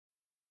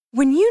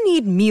When you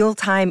need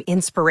mealtime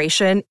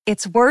inspiration,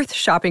 it's worth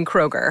shopping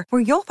Kroger,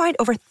 where you'll find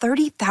over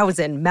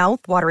 30,000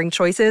 mouth-watering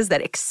choices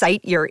that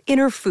excite your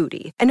inner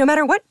foodie. And no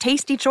matter what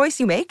tasty choice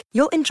you make,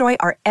 you'll enjoy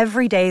our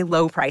everyday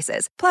low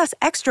prices, plus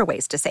extra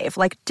ways to save,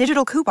 like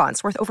digital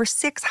coupons worth over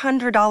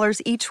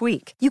 $600 each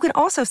week. You can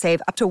also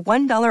save up to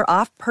 $1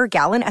 off per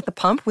gallon at the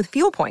pump with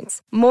fuel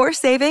points. More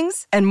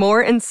savings and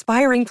more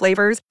inspiring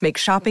flavors make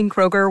shopping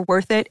Kroger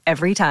worth it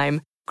every time.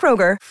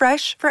 Kroger,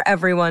 fresh for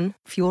everyone.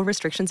 Fuel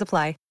restrictions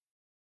apply.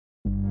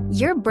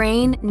 Your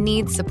brain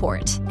needs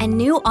support, and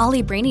new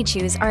Ollie Brainy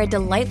Chews are a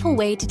delightful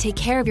way to take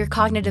care of your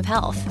cognitive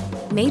health.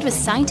 Made with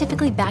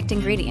scientifically backed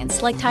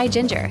ingredients like Thai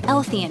ginger,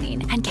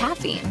 L-theanine, and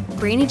caffeine,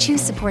 Brainy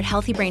Chews support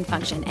healthy brain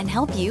function and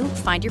help you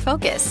find your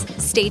focus,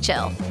 stay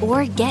chill,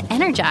 or get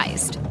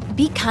energized.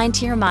 Be kind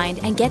to your mind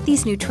and get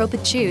these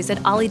nootropic chews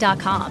at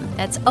ollie.com.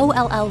 That's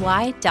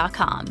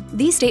OLLY.com.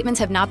 These statements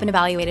have not been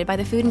evaluated by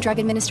the Food and Drug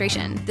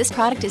Administration. This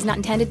product is not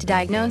intended to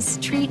diagnose,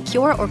 treat,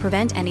 cure, or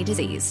prevent any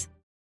disease.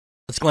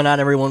 What's going on,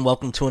 everyone?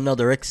 Welcome to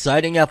another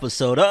exciting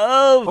episode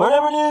of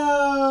Fornever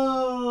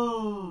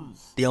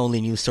News! The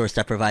only news source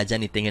that provides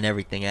anything and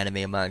everything anime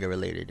and manga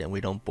related, and we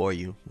don't bore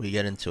you. We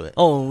get into it.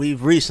 Oh, and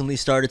we've recently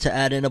started to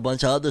add in a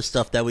bunch of other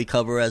stuff that we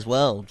cover as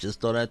well.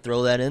 Just thought I'd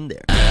throw that in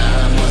there.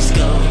 I must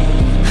go,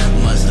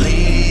 must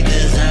leave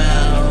this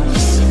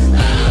house.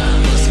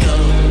 I must go,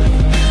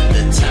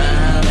 the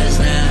time is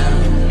now.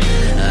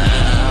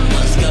 I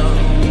must go,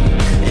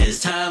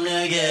 it's time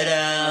to get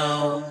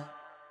out.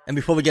 And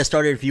before we get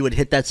started, if you would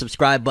hit that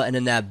subscribe button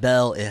and that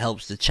bell, it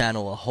helps the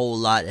channel a whole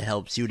lot. It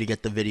helps you to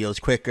get the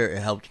videos quicker.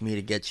 It helps me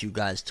to get you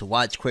guys to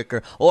watch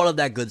quicker. All of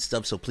that good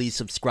stuff. So please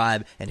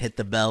subscribe and hit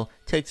the bell.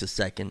 Takes a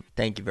second.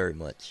 Thank you very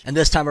much. And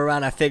this time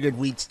around, I figured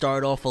we'd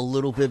start off a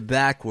little bit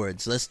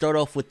backwards. Let's start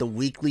off with the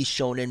Weekly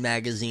Shonen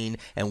Magazine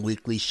and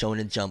Weekly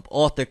Shonen Jump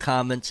author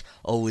comments.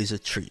 Always a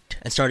treat.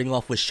 And starting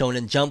off with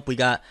Shonen Jump, we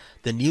got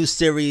the new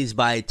series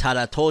by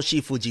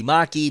Tadatoshi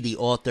Fujimaki, the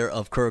author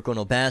of Kuroko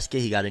no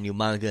Basket. He got a new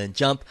manga in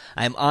Jump.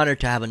 I am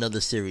honored to have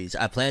another series.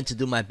 I plan to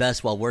do my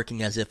best while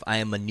working as if I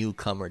am a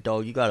newcomer.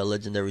 Dog, you got a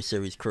legendary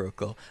series,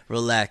 Kuroko.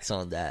 Relax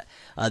on that.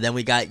 Then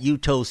we got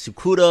Yuto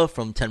Tsukuda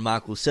from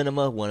Tenmaku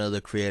Cinema, one of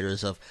the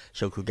creators of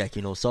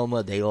Shokugeki no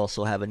Soma. They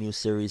also have a new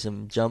series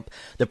in Jump.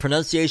 The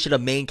pronunciation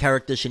of main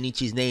character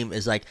Shinichi's name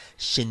is like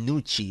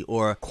Shinuchi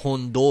or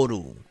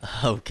Kondoru.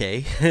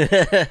 Okay.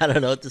 I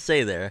don't know what to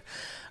say there.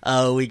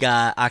 We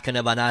got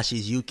Akane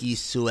Banashi's Yuki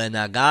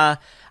Suenaga.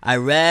 I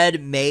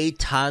read Mei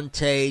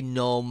Tante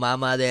no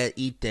Mama de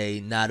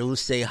Ite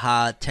Naruse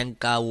ha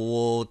Tenka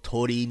wo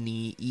Tori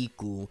ni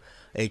Iku,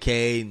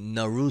 aka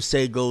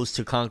Naruse goes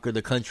to conquer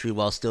the country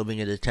while still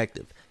being a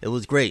detective. It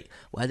was great.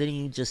 Why didn't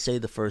you just say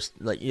the first,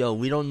 like, yo,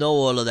 we don't know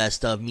all of that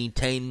stuff.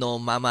 Mite no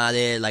Mama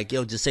de, like,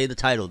 yo, just say the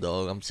title,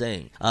 dog. I'm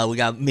saying. We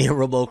got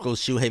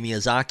Miroboko's Shuhei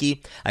Miyazaki.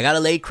 I got a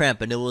leg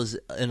cramp and it was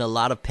in a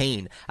lot of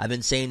pain. I've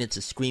been saying it's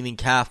a screaming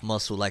calf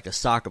muscle like a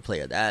soccer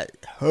player. That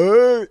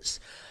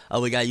hurts.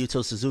 We got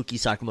Yuto Suzuki,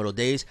 Sakamoto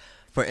Days.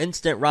 For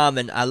instant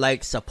ramen, I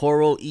like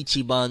Sapporo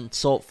Ichiban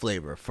salt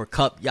flavor. For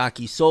cup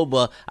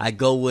yakisoba, I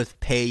go with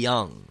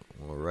Peiyang.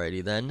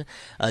 Alrighty then.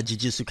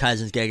 Jujutsu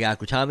Kaisen's Gege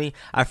Akutami.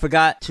 I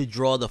forgot to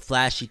draw the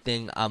flashy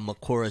thing on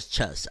Makora's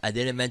chest. I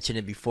didn't mention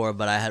it before,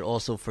 but I had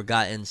also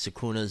forgotten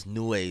Sukuna's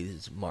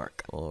Nue's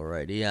mark.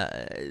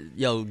 Alrighty.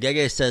 Yo,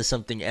 Gege says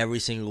something every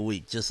single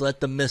week. Just let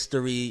the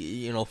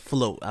mystery,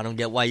 float. I don't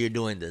get why you're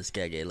doing this,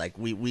 Gege. Like,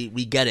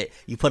 we get it.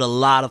 You put a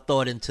lot of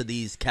thought into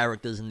these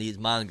characters in these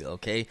manga,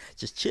 okay?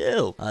 Just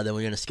chill. Then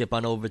we're gonna skip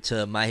on over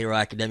to My Hero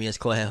Academia's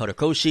Kohei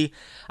Horikoshi.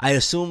 I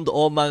assumed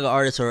all manga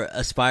artists or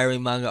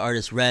aspiring manga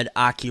artists read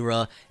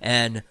Akira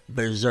and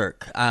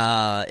Berserk.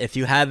 If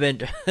you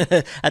haven't,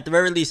 at the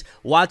very least,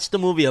 watch the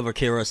movie of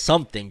Akira,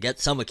 something. Get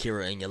some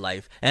Akira in your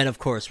life. And of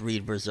course,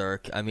 read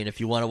Berserk. I mean, if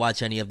you want to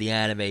watch any of the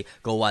anime,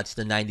 go watch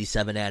the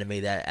 97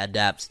 anime that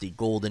adapts the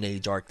Golden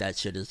Age arc. That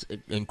shit is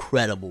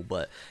incredible.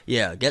 But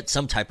yeah, get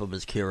some type of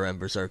Akira and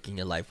Berserk in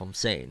your life, I'm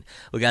saying.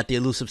 We got The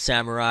Elusive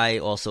Samurai,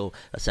 also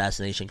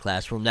Assassination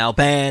Classroom, now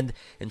banned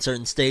in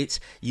certain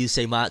states.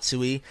 Yusei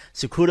Matsui,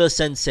 Sakura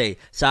Sensei,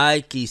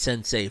 Saiki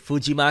Sensei,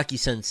 Fujimaki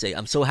Sensei.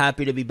 I'm so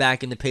happy to be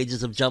back in the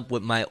pages of Jump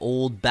with my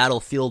old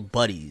Battlefield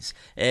buddies.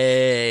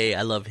 Hey,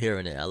 I love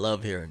hearing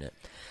it.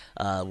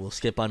 We'll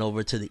skip on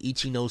over to the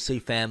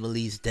Ichinose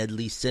Family's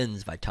Deadly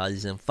Sins by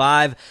Taizan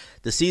 5.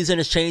 The season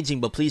is changing,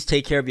 but please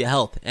take care of your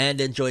health and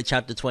enjoy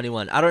chapter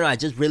 21. I don't know, I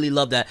just really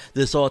love that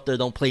this author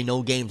don't play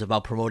no games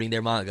about promoting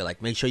their manga.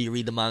 Like, make sure you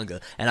read the manga.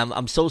 And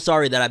I'm so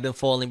sorry that I've been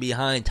falling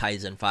behind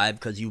Taizan 5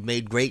 because you've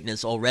made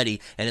greatness already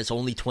and it's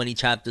only 20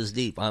 chapters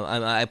deep.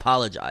 I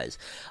apologize.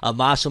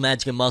 Martial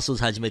Magic and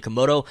Muscles, Hajime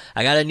Komodo.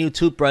 I got a new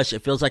toothbrush.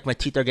 It feels like my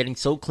teeth are getting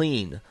so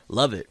clean.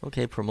 Love it.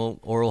 Okay, promote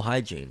oral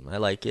hygiene. I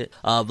like it.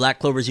 Black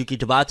Clover's Yuki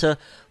Tabata.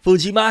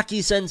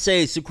 Fujimaki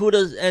Sensei,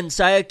 Sakura and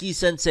Sayaki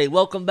Sensei,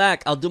 welcome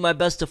back. I'll do my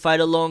best to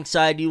fight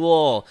alongside you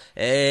all.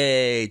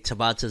 Hey,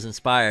 Tabata's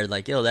inspired.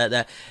 Like, yo,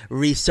 that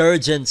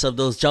resurgence of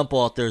those Jump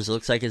authors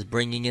looks like it's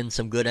bringing in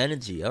some good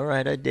energy. All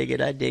right, I dig it.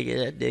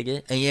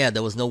 And yeah,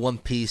 there was no One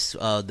Piece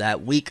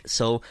that week,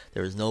 so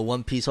there was no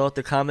One Piece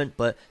author comment,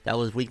 but that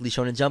was Weekly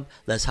Shonen Jump.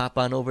 Let's hop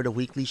on over to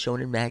Weekly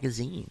Shonen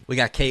Magazine. We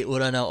got Kei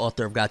Urana,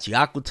 author of Gachi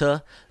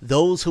Akuta.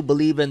 Those who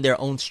believe in their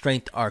own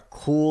strength are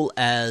cool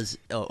as,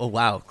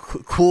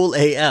 cool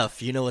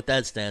AF. You know what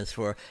that stands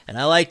for. And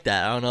I like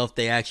that. I don't know if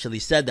they actually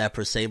said that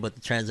per se, but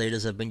the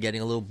translators have been getting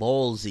a little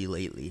ballsy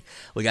lately.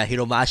 We got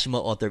Hiro Mashima,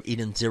 author of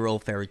Eden Zero,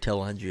 Fairy Tail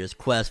 100 Years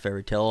Quest,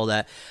 Fairy Tail, all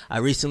that. I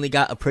recently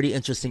got a pretty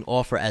interesting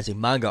offer as a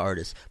manga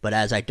artist, but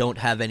as I don't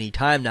have any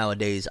time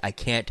nowadays, I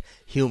can't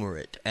humor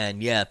it.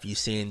 And yeah, if you've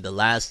seen the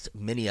last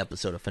mini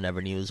episode of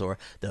Fornever News or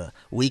the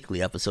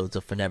weekly episodes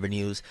of Fornever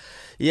News,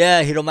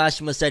 yeah, Hiro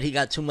Mashima said he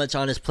got too much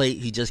on his plate.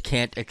 He just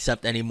can't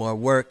accept any more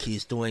work.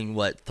 He's doing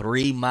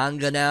 3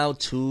 manga now,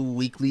 2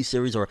 weekly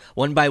series, or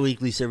 1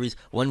 bi-weekly series,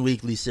 1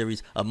 weekly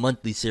series, a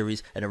monthly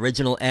series, an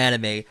original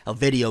anime, a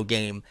video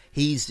game.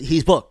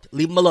 He's booked.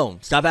 Leave him alone.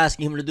 Stop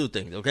asking him to do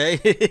things, okay?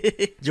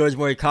 George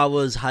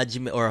Morikawa's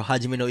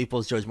Hajime no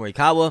Ippo's George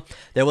Morikawa.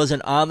 There was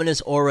an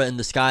ominous aura in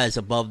the skies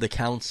above the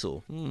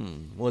council.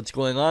 What's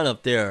going on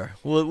up there?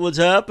 What's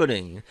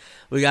happening?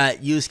 We got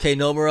Yusuke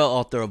Nomura,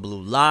 author of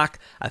Blue Lock.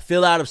 I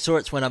feel out of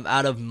sorts when I'm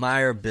out of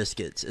Meyer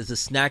biscuits. It's a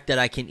snack that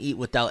I can eat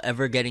without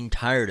ever getting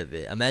tired of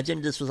it.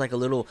 Imagine this was like a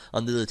little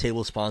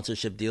under-the-table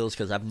sponsorship deals,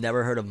 because I've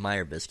never heard of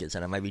Meyer biscuits,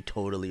 and I might be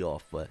totally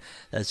off, but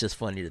that's just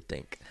funny to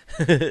think.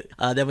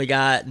 Then we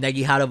got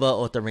Negi Haraba,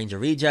 author Ranger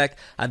Reject.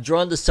 I've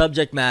drawn the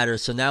subject matter,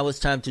 so now it's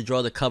time to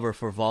draw the cover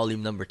for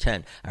volume number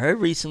 10. I heard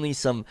recently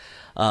some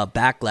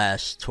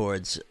backlash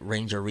towards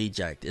Ranger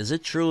Reject. Is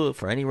it true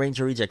for any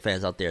Ranger Reject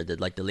fans out there that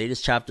like the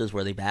latest chapters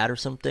were they bad or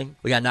something?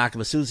 We got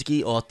Nakaba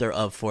Suzuki, author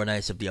of Four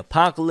Nights of the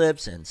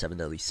Apocalypse and Seven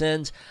Deadly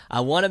Sins.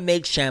 I want to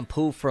make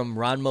shampoo from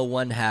Ranma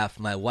One Half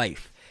my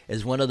wife.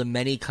 Is one of the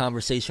many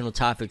conversational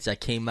topics that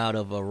came out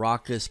of a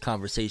raucous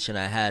conversation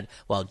I had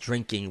while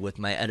drinking with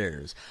my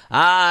editors.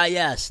 Ah,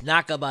 yes,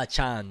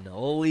 Nakaba-chan,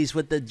 always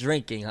with the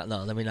drinking.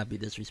 No, let me not be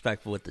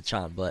disrespectful with the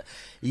chan, but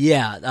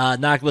yeah,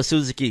 Nakaba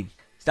Suzuki,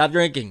 stop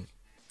drinking.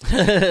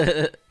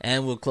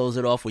 And we'll close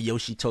it off with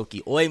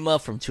Yoshitoki Oima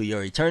from To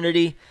Your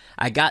Eternity.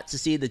 I got to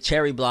see the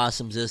cherry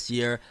blossoms this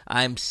year.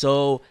 I'm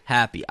so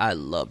happy. I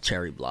love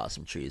cherry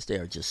blossom trees. They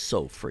are just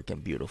so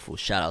freaking beautiful.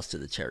 Shout outs to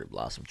the cherry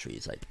blossom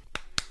trees.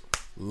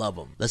 Love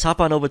them. Let's hop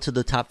on over to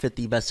the top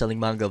 50 best-selling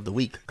manga of the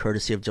week,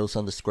 courtesy of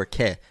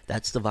Jose_K.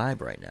 That's the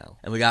vibe right now.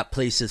 And we got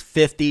places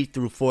 50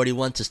 through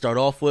 41 to start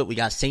off with. We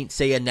got Saint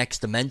Seiya Next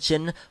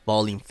Dimension,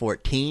 Volume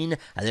 14.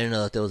 I didn't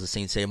know that there was a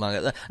Saint Seiya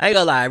manga. I ain't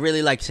gonna lie, I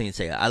really like Saint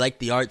Seiya. I like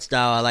the art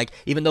style.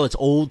 Even though it's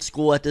old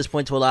school at this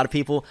point to a lot of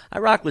people, I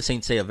rock with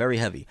Saint Seiya very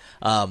heavy.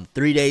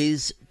 3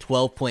 days,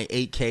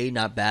 12.8K,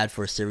 not bad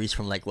for a series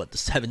from the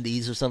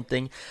 70s or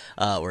something,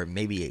 or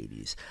maybe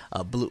 80s.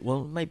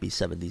 It might be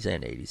 70s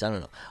and 80s, I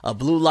don't know.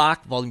 Blue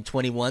Lock, Volume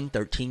 21,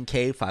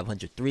 13K,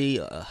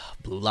 503.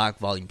 Blue Lock,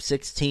 Volume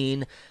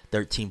 16,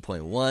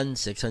 13.1,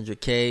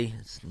 600K.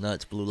 It's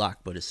nuts, Blue Lock,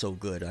 but it's so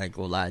good. I ain't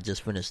gonna lie, I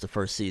just finished the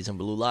first season.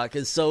 Blue Lock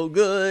is so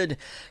good.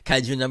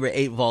 Kaiju number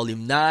 8,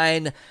 Volume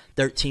 9,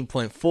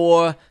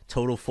 13.4.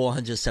 Total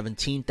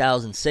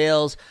 417,000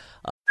 sales.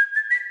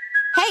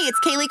 Hey, it's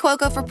Kaylee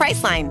Cuoco for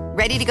Priceline.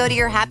 Ready to go to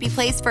your happy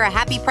place for a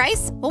happy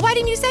price? Well, why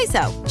didn't you say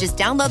so? Just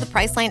download the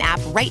Priceline app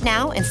right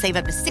now and save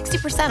up to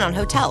 60% on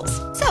hotels.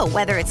 So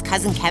whether it's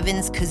Cousin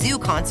Kevin's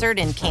Kazoo Concert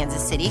in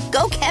Kansas City,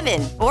 go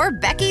Kevin, or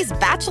Becky's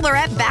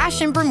Bachelorette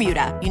Bash in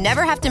Bermuda, you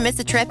never have to miss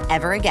a trip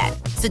ever again.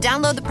 So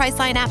download the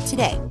Priceline app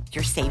today.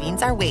 Your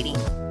savings are waiting.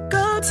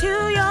 Go to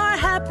your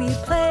happy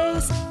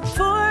place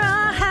for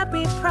a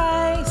happy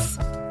price.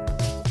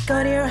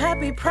 Go to your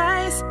happy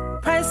price,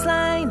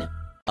 Priceline.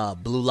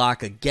 Blue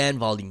Lock again,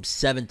 Volume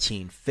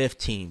 17,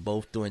 15,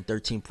 both doing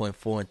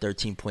 13.4 and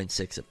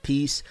 13.6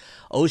 apiece.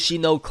 Oshi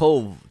no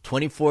Ko,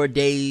 24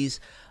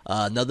 days,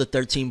 another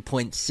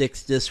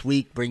 13.6 this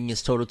week, bringing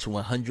his total to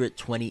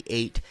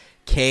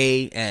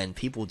 128K, and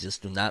people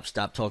just do not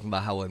stop talking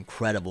about how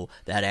incredible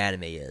that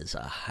anime is.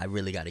 I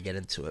really got to get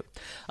into it.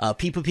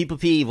 P,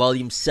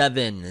 Volume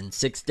 7 in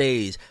 6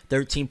 days,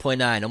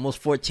 13.9,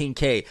 almost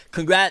 14K.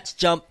 Congrats,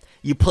 Jump.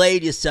 You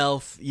played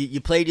yourself.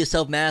 You played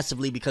yourself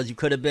massively, because you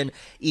could have been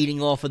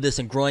eating off of this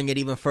and growing it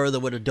even further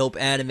with a dope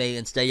anime.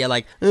 Instead, you're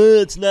like,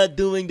 it's not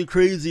doing the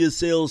craziest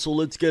sales, so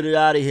let's get it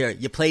out of here.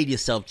 You played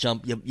yourself,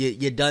 Jump.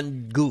 You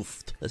done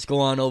goofed. Let's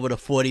go on over to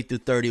 40 through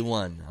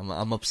 31.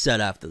 I'm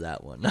upset after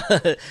that one.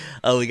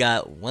 We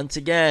got, once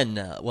again,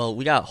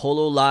 we got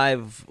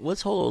Hololive.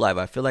 What's Hololive?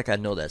 I feel like I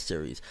know that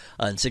series.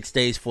 In 6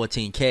 days,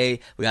 14K.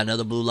 We got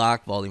another Blue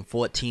Lock, Volume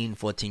 14,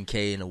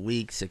 14K in a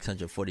week,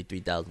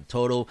 643,000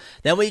 total.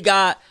 Then we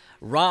got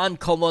Ron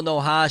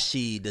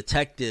Komonohashi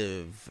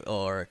Detective,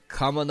 or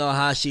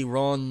Kamonohashi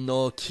Ron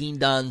no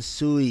Kindan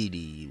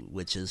Suiri,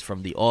 which is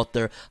from the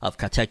author of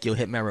Katekyo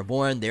Hitman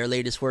Reborn, their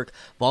latest work,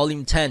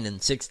 Volume 10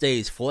 in 6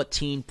 days,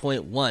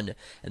 14.1.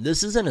 And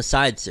this isn't a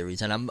side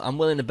series, and I'm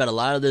willing to bet a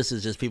lot of this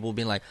is just people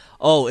being like,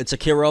 oh, it's a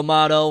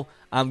Kuromato,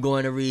 I'm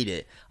going to read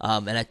it.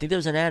 And I think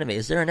there's an anime.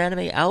 Is there an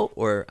anime out?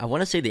 Or I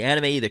want to say the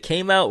anime either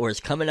came out or is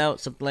coming out,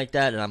 something like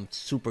that, and I'm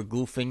super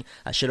goofing.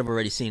 I should have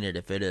already seen it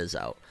if it is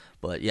out.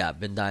 But yeah, I've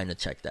been dying to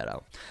check that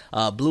out.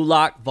 Blue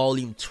Lock,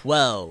 Volume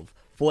 12,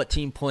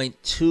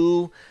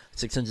 14.2,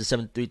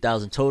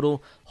 673,000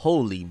 total.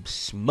 Holy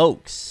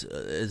smokes.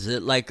 Is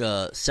it like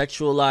a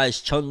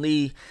sexualized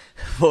Chun-Li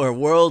for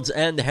World's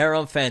End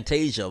Harem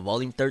Fantasia,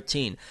 Volume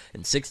 13,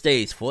 in 6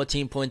 days,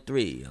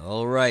 14.3.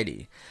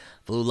 Alrighty.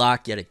 Blue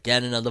Lock, yet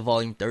again, another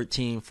volume,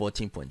 13,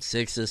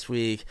 14.6 this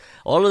week.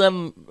 All of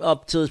them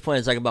up to this point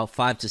is like about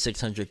 5 to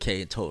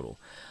 600K in total.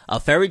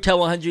 Fairy Tail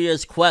 100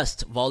 Years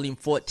Quest, volume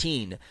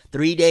 14,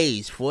 3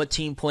 days,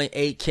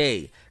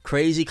 14.8K.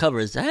 Crazy cover.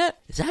 Is that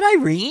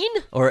Irene?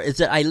 Or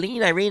is it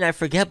Eileen? Irene? I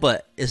forget,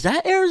 but is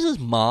that Eris's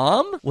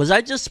mom? Was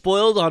I just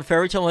spoiled on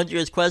Fairy Tail 100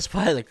 Years Quest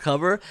by the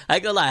cover? I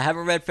ain't gonna lie, I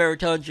haven't read Fairy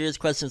Tail 100 Years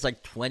Quest since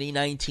like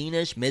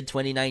 2019-ish,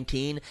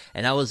 mid-2019,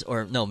 and I was,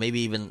 or no,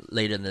 maybe even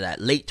later than that,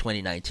 late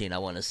 2019, I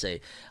want to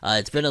say.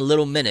 It's been a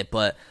little minute,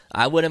 but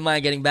I wouldn't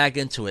mind getting back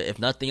into it, if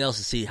nothing else,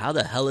 to see how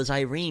the hell is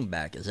Irene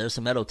back? Is there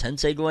some Edo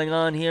Tensei going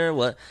on here?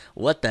 What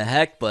the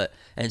heck?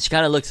 And she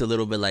kind of looks a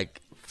little bit like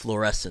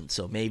fluorescent,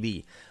 so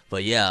maybe.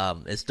 But yeah,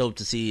 it's dope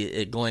to see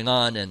it going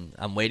on, and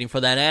I'm waiting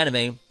for that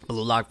anime.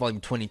 Blue Lock Volume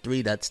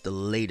 23, that's the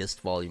latest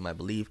volume, I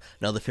believe.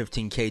 Another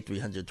 15K,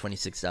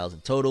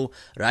 326,000 total.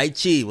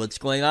 Raichi, what's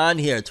going on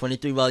here?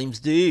 23 volumes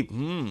deep.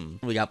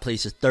 We got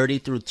places 30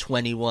 through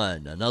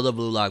 21. Another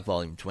Blue Lock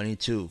Volume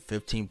 22,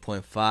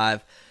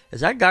 15.5.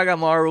 Is that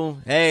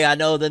Gagamaru? Hey, I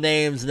know the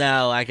names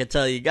now. I can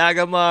tell you.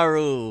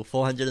 Gagamaru,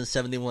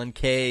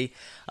 471K.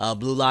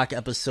 Blue Lock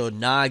episode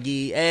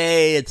Nagi.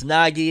 Hey, it's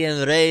Nagi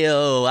and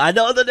Reo. I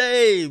know the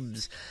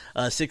names.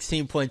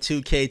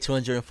 16.2K,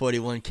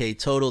 241K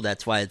total.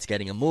 That's why it's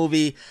getting a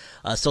movie.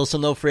 Soso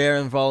no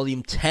Frieren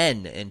Volume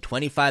 10 in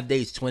 25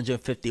 days,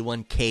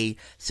 251K,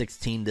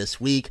 16 this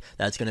week.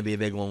 That's going to be a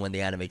big one when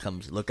the anime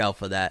comes. Look out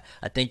for that.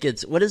 I think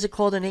it's, what is it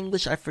called in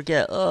English? I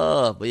forget.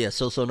 But yeah,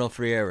 Soso no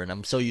Frieren.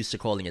 I'm so used to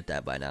calling it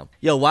that by now.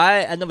 Yo,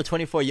 why at number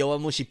 24,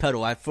 Yowamushi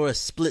Pedal? I for a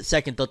split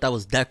second thought that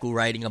was Deku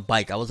riding a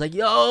bike. I was like,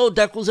 yo,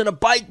 Deku's in a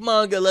bike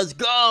manga. Let's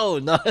go.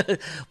 No,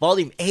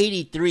 Volume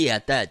 83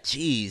 at that.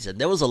 Jeez. And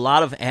there was a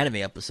lot of anime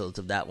episodes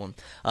of that one.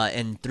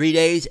 In 3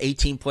 days,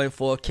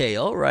 18.4K.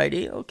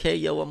 Alrighty. Okay,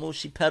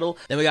 Yowamushi Pedal.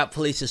 Then we got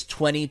places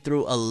 20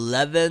 through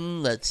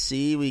 11. Let's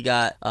see. We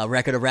got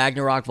Record of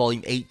Ragnarok,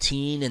 Volume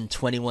 18 in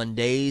 21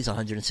 days,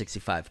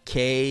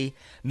 165K.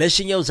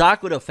 Mission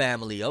Yozakura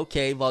Family.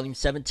 Okay, Volume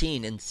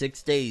 17 in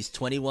 6 days,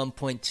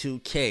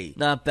 21.2K.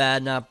 Not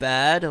bad, not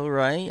bad.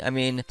 Alright. I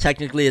mean,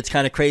 technically it's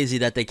kind of crazy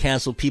that they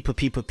canceled Peepa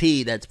Peepa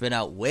P. That's been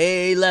out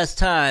way less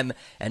time,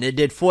 and it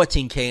did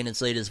 14K in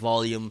its latest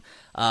volume.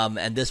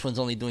 And this one's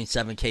only doing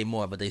 7K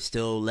more, but they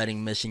still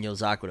letting Mission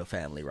Yozakura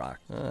Family rock.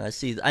 I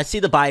see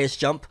the bias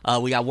jump.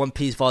 We got One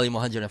Piece Volume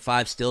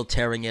 105 still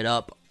tearing it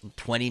up.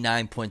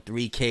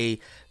 29.3K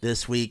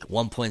this week,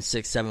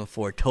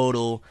 1.674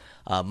 total.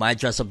 My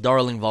Dress Up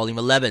Darling Volume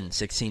 11,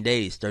 16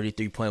 days,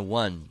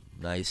 33.1.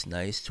 Nice,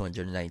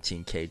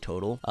 219K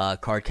total.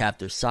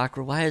 Cardcaptor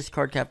Sakura. Why is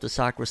Cardcaptor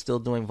Sakura still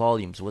doing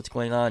volumes? What's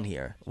going on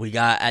here? We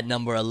got at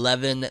number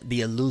 11, The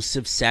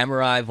Elusive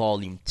Samurai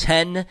Volume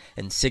 10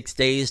 in 6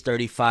 days,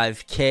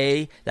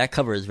 35K. That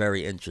cover is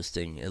very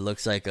interesting. It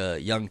looks like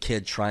a young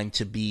kid trying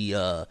to be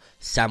a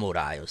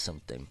samurai or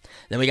something.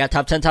 Then we got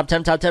top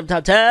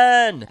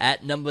 10.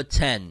 At number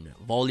 10,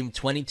 Volume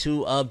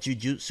 22 of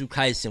Jujutsu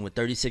Kaisen with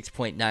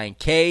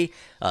 36.9K.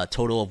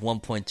 Total of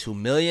 1.2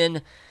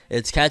 million.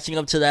 It's catching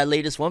up to that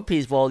latest One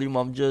Piece volume.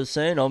 I'm just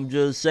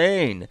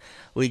saying.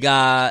 We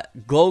got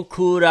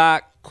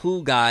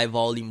Gokurakugai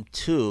Volume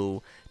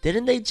 2.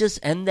 Didn't they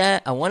just end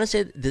that? I want to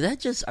say, did that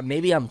just,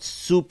 maybe I'm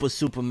super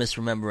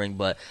misremembering,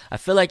 but I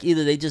feel like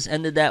either they just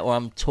ended that or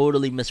I'm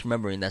totally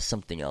misremembering. That's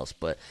something else.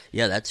 But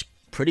yeah, that's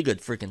pretty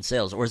good freaking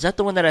sales. Or is that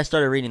the one that I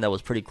started reading that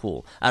was pretty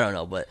cool? I don't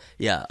know, but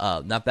yeah,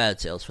 not bad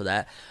sales for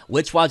that.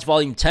 Witch Watch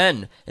Volume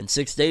 10 in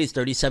 6 days,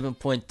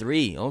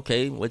 37.3.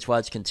 Okay, Witch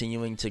Watch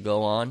continuing to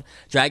go on.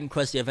 Dragon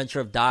Quest: The Adventure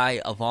of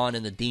Dai, Avon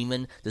and the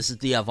Demon. This is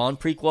the Avon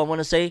prequel, I want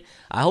to say.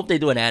 I hope they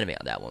do an anime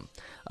on that one.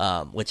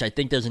 Which I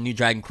think there's a new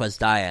Dragon Quest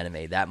Dai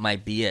anime. That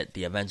might be it.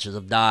 The Adventures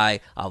of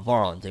Dai,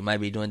 Avon. They might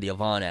be doing the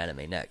Avon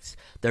anime next.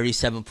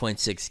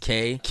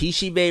 37.6K.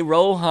 Kishibe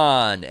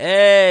Rohan.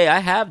 Hey, I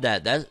have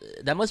that.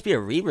 That must be a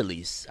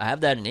re-release. I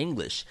have that in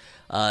English.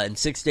 In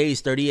 6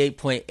 days,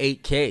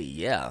 38.8K.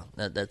 Yeah,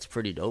 that's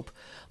pretty dope.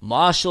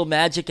 Martial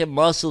Magic and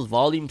Muscles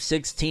Volume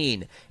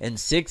 16. In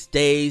 6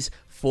 days,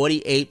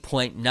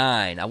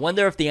 48.9. I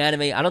wonder if the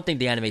anime, I don't think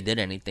the anime did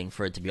anything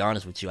for it, to be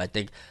honest with you. I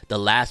think the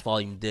last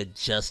volume did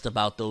just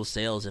about those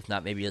sales, if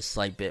not maybe a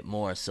slight bit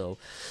more. So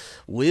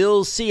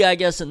we'll see, I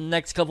guess, in the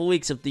next couple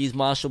weeks if these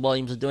Marshall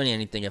volumes are doing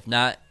anything. If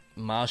not,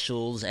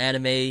 Marshall's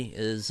anime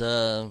is,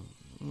 yeah.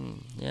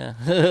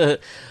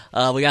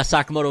 We got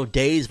Sakamoto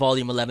Days,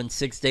 Volume 11,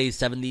 6 days,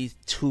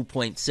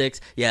 72.6.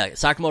 Yeah,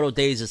 Sakamoto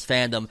Days'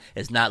 fandom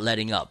is not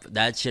letting up.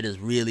 That shit is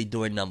really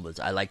doing numbers.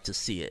 I like to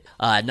see it.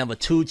 At number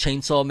 2,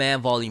 Chainsaw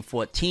Man, Volume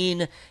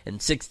 14, in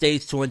 6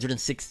 days,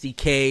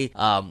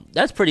 260K.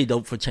 That's pretty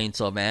dope for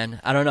Chainsaw Man.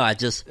 I don't know,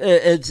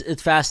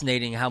 it's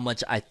fascinating how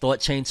much I thought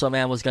Chainsaw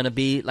Man was gonna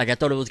be. Like, I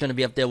thought it was gonna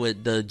be up there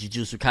with the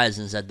Jujutsu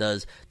Kaisens that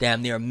does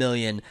damn near 1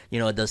 million. You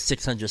know, it does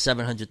 600,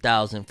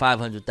 700,000,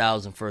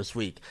 500,000 first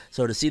week.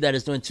 So to see that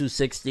it's doing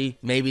 260,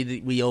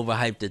 maybe we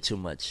overhyped it too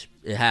much.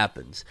 It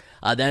happens.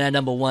 Then at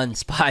number 1,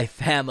 Spy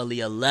Family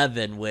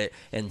 11 with,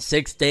 in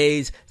 6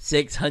 days,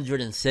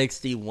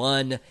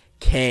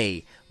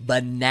 661K.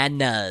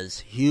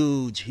 Bananas.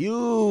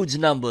 Huge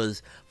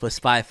numbers for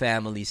Spy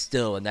Family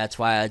still. And that's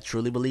why I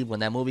truly believe when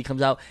that movie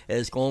comes out,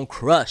 it's going to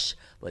crush.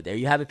 But there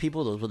you have it,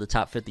 people. Those were the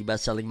top 50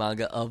 best-selling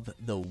manga of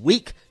the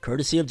week,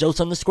 courtesy of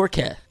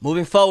Joes_K.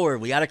 Moving forward,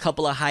 we got a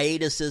couple of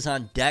hiatuses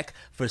on deck.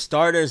 For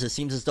starters, it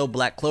seems as though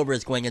Black Clover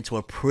is going into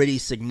a pretty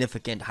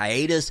significant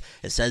hiatus.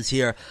 It says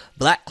here,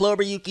 Black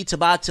Clover Yuki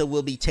Tabata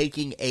will be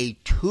taking a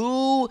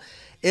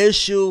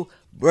 2-issue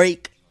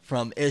break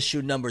from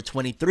issue number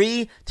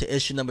 23 to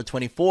issue number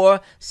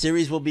 24.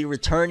 Series will be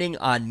returning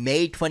on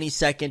May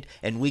 22nd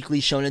and Weekly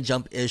Shonen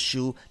Jump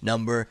issue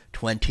number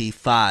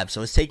 25.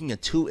 So it's taking a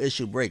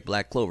 2-issue break,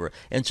 Black Clover.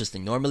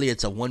 Interesting. Normally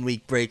it's a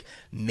 1-week break.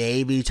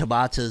 Maybe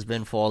Tabata has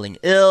been falling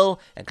ill,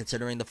 and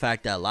considering the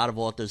fact that a lot of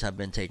authors have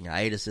been taking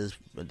hiatuses,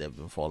 but they've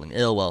been falling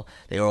ill, well,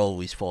 they are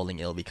always falling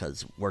ill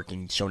because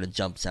working Shonen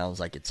Jump sounds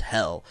like it's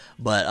hell.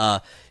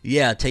 But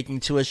yeah, taking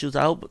 2 issues.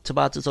 I hope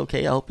Tabata's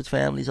okay. I hope his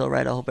family's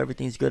alright. I hope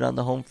everything's good on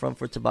the home front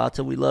for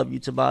Tabata. We love you,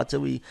 Tabata.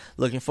 We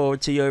looking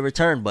forward to your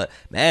return. But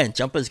man,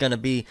 Jump is gonna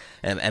be,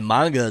 and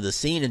manga, the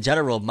scene in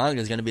general of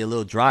manga is gonna be a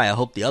little dry. I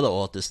hope the other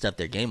authors step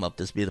their game up.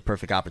 This be the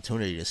perfect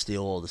opportunity to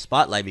steal all the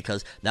spotlight,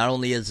 because not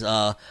only is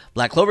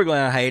Black Clover going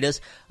on hiatus,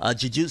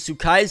 Jujutsu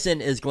Kaisen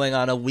is going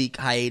on a week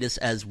hiatus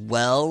as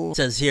well. It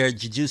says here,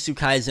 Jujutsu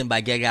Kaisen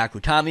by Gege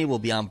Akutami will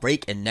be on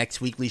break in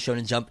next Weekly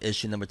Shonen Jump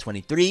issue number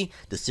 23.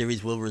 The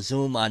series will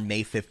resume on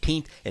May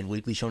 15th in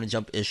Weekly Shonen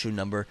Jump issue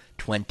number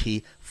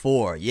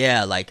 24.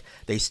 Yeah, like,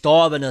 they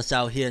starving us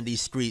out here in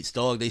these streets,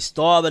 dog. They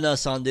starving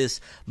us on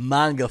this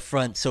manga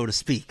front, so to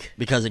speak.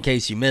 Because in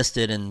case you missed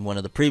it in one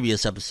of the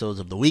previous episodes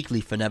of the Weekly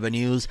Fornever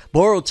News,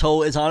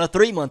 Boruto is on a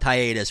 3-month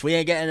hiatus. We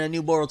ain't getting a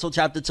new Boruto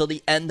chapter till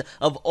the end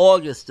of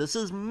August. This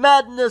is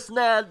madness,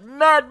 lad.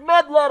 Mad,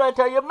 lad, I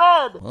tell you,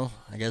 mad. Well,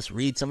 I guess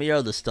read some of your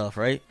other stuff,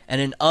 right?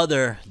 And in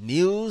other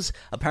news,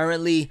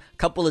 apparently a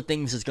couple of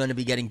things is going to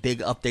be getting big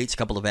updates, a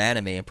couple of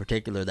anime in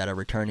particular that are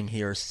returning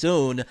here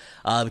soon,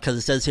 because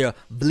it says here,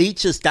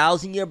 Bleach's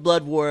 1,000-Year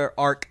Blood War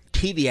arc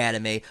TV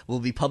anime will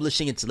be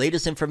publishing its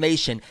latest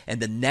information in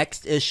the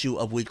next issue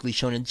of Weekly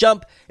Shonen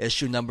Jump,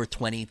 issue number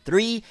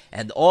 23,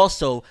 and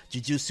also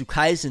Jujutsu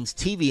Kaisen's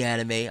TV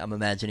anime, I'm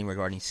imagining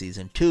regarding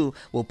season 2,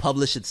 will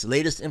publish its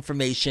latest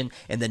information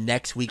in the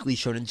next Weekly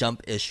Shonen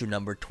Jump, issue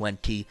number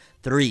 23.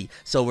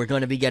 So we're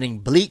going to be getting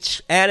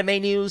Bleach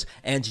anime news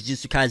and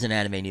Jujutsu Kaisen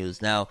anime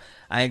news. Now,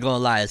 I ain't gonna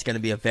lie, it's gonna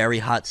be a very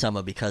hot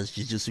summer because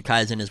Jujutsu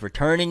Kaisen is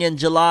returning in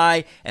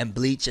July and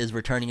Bleach is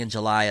returning in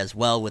July as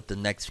well with the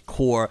next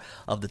core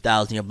of the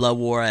 1,000-Year Blood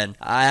War, and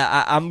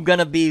I'm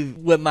gonna be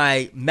with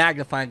my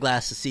magnifying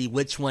glass to see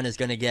which one is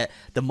gonna get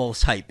the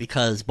most hype,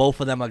 because both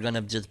of them are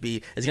gonna just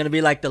be, it's gonna be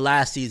like the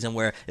last season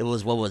where it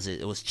was, what was it?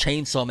 It was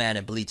Chainsaw Man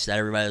and Bleach that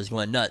everybody was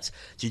going nuts.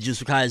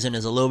 Jujutsu Kaisen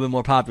is a little bit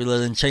more popular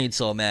than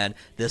Chainsaw Man.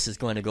 This is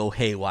going to go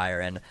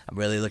haywire, and I'm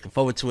really looking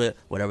forward to it.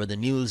 Whatever the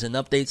news and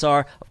updates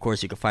are, of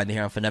course, you can find it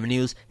here on Fornever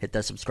News. Hit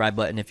that subscribe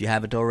button if you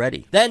haven't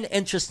already. Then,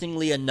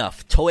 interestingly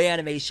enough, Toei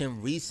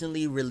Animation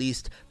recently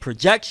released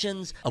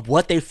projections of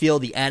what they feel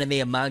the anime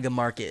and manga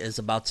market is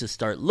about to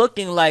start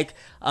looking like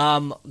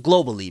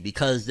globally,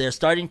 because they're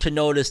starting to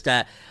notice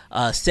that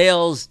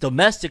sales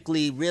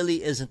domestically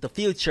really isn't the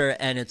future,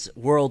 and it's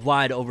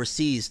worldwide,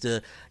 overseas,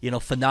 the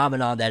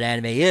phenomenon that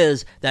anime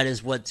is, that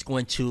is what's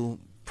going to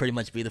pretty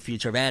much be the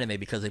future of anime,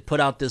 because they put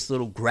out this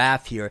little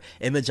graph here,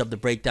 image of the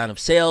breakdown of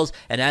sales,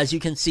 and as you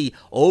can see,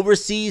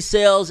 overseas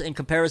sales in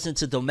comparison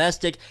to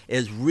domestic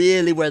is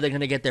really where they're going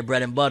to get their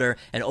bread and butter,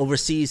 and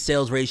overseas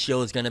sales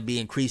ratio is going to be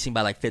increasing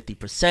by like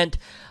 50%.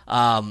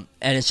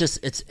 And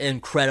it's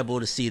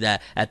incredible to see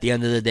that at the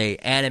end of the day,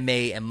 anime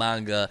and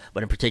manga,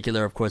 but in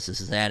particular, of course,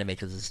 this is anime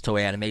because it's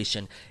Toei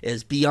Animation,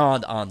 is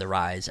beyond on the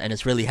rise, and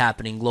it's really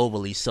happening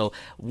globally. So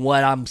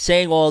what I'm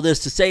saying all this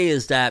to say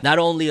is that not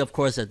only, of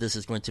course, that this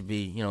is going to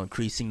be,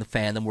 increasing the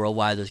fandom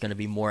worldwide, there's going to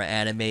be more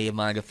anime and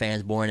manga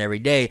fans born every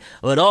day,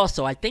 but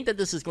also I think that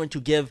this is going to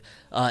give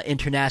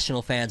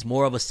international fans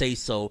more of a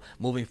say-so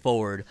moving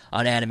forward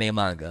on anime and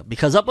manga,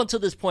 because up until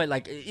this point,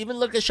 like, even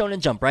look at Shonen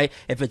Jump, right?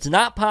 If it's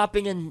not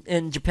popping in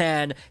in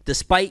Japan,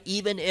 despite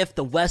even if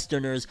the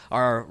Westerners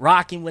are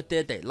rocking with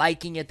it, they're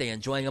liking it, they're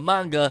enjoying a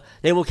manga,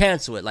 they will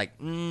cancel it. Like,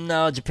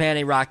 no, Japan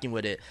ain't rocking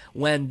with it.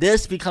 When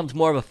this becomes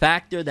more of a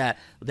factor that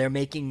they're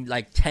making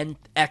like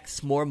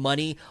 10x more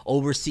money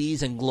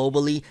overseas and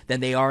globally than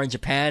they are in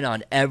Japan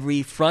on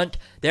every front,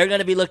 they're going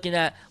to be looking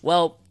at,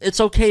 well, it's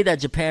okay that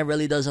Japan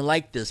really doesn't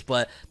like this,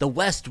 but the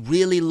West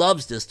really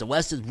loves this. The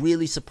West is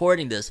really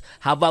supporting this.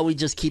 How about we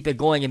just keep it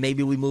going and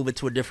maybe we move it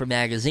to a different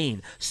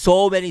magazine?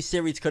 So many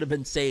series could have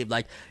been saved.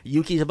 Like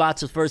Yuki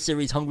Tabatsu's first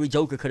series, Hungry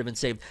Joker, could have been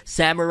saved.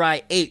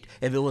 Samurai 8,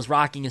 if it was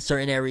rocking in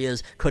certain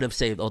areas, could have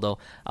saved. Although,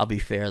 I'll be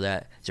fair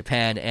that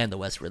Japan and the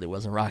West really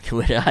wasn't rocking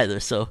with it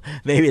either, so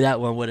maybe that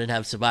one wouldn't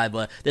have survived.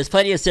 But there's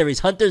plenty of series.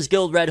 Hunter's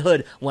Guild Red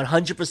Hood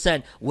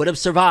 100% would have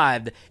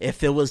survived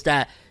if it was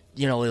that,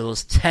 you know, it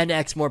was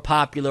 10x more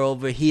popular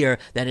over here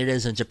than it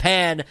is in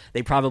Japan.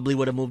 They probably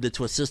would have moved it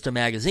to a sister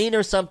magazine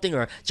or something,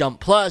 or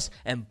Jump Plus,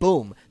 and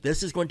boom,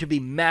 this is going to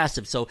be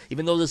massive. So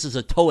even though this is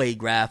a Toei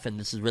graph, and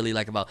this is really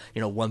like about,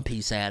 you know, One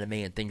Piece anime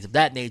and things of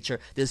that nature,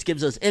 this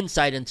gives us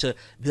insight into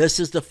this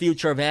is the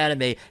future of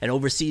anime, and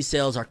overseas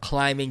sales are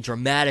climbing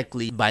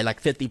dramatically by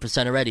like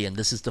 50% already, and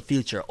this is the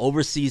future.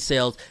 Overseas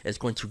sales is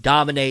going to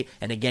dominate,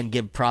 and again,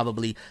 give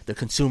probably the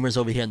consumers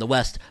over here in the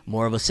West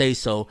more of a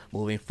say-so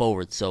moving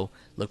forward. So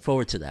look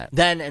forward to that.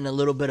 Then, in a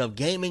little bit of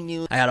gaming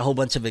news, I got a whole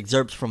bunch of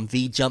excerpts from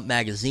V-Jump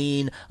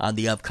magazine on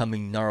the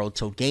upcoming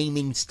Naruto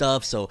gaming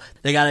stuff. So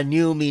they got a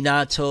new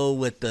Minato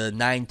with the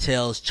Nine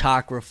Tails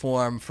chakra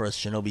form for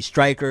Shinobi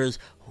Strikers.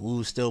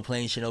 Who's still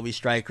playing Shinobi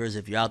Strikers?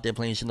 If you're out there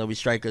playing Shinobi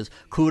Strikers,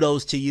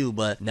 kudos to you,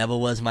 but never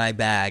was my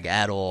bag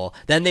at all.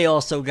 Then they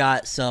also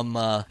got some,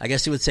 I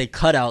guess you would say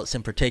cutouts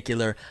in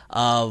particular,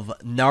 of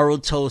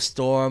Naruto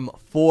Storm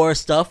 4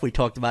 stuff. We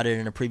talked about it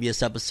in a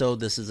previous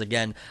episode. This is,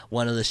 again,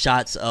 one of the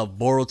shots of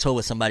Boruto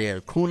with somebody at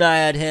a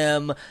kunai at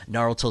him,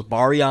 Naruto's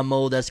Baryon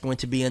mode that's going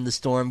to be in the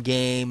Storm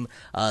game,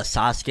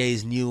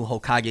 Sasuke's new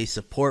Hokage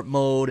support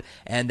mode,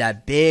 and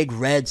that big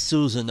red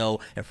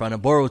Susanoo in front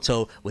of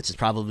Boruto, which is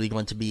probably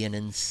going to be an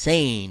insane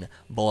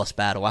boss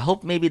battle. I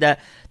hope maybe that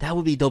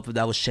would be dope if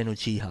that was Shin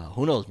Uchiha.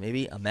 Who knows?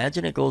 Maybe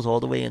imagine it goes all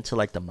the way into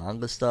like the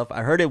manga stuff.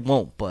 I heard it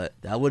won't, but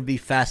that would be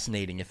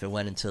fascinating if it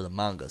went into the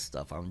manga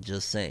stuff. I'm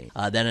just saying.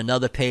 Then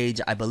another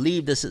page, I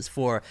believe this is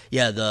for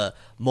the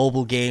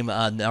mobile game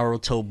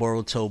Naruto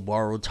Boruto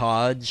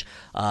Borutage.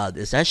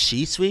 Is that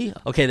Shisui?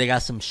 Okay, they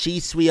got some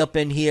Shisui up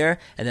in here,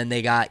 and then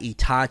they got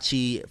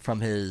Itachi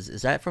from his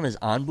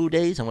Anbu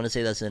days? I want to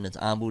say that's in its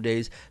Anbu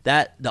days.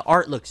 That the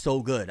art looks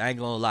so good. I ain't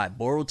gonna lie.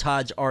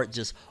 Borutage art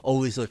just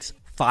always looks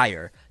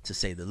fire, to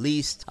say the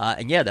least.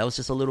 And yeah, that was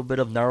just a little bit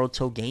of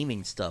Naruto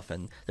gaming stuff,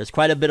 and there's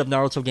quite a bit of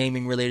Naruto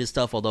gaming related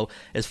stuff, although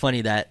it's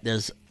funny that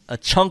there's a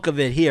chunk of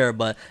it here,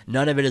 but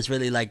none of it is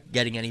really like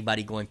getting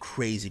anybody going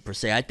crazy per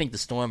se. I think the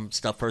Storm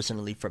stuff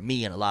personally for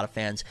me and a lot of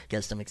fans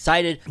gets them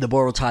excited. The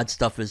Boruto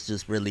stuff is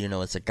just really,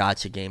 it's a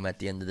gotcha game at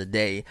the end of the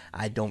day.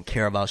 I don't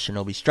care about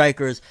Shinobi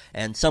Strikers,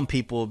 and some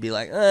people will be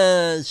like,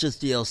 it's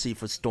just DLC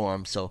for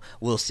Storm, so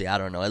we'll see. I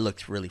don't know. It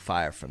looks really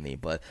fire for me,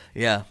 but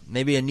yeah,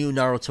 maybe a new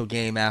Naruto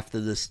game after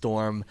the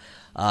Storm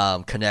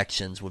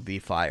connections would be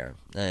fire,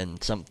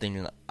 and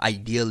something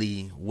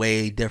ideally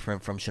way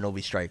different from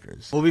Shinobi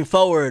Strikers. Moving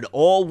forward,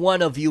 all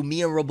one of you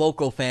Me and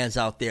Roboko fans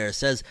out there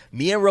says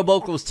Me and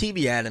Roboko's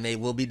TV anime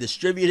will be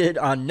distributed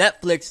on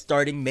Netflix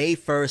starting May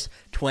 1st,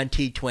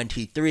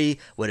 2023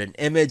 with an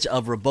image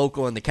of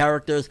Roboko and the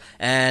characters,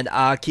 and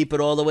I'll keep it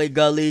all the way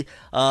gully.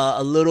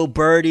 A little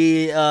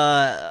birdie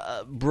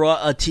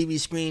brought a TV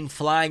screen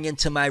flying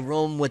into my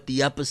room with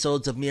the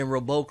episodes of Me and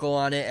Roboko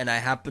on it, and I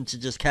happened to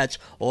just catch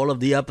all of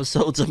the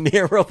episodes of Me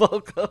and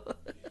Roboko.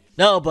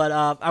 No, but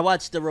I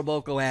watched the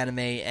Roboko anime,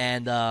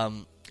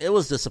 and it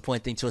was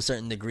disappointing to a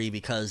certain degree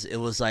because it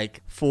was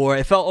like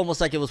it felt almost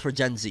like it was for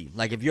Gen Z.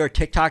 Like if you're a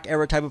TikTok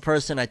era type of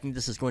person, I think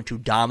this is going to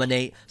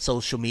dominate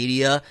social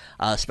media,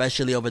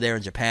 especially over there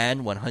in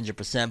Japan,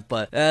 100%.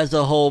 But as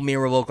a whole, Me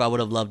and Roboko, I would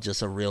have loved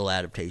just a real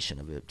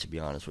adaptation of it, to be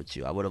honest with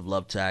you. I would have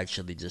loved to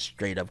actually just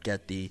straight up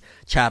get the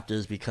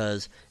chapters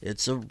because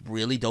it's a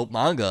really dope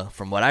manga.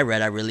 From what I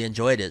read, I really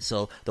enjoyed it.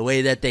 So the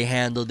way that they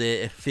handled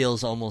it, it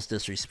feels almost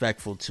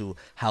disrespectful to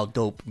how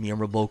dope Me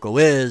and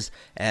Roboko is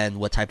and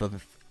what type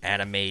of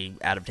anime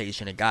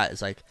adaptation it got.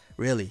 It's like,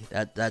 really,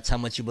 that's how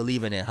much you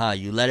believe in it, huh?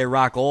 You let it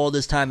rock all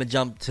this time and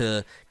Jump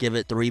to give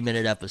it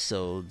 3-minute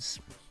episodes.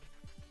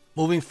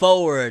 Moving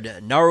forward,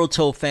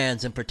 Naruto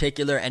fans in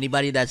particular,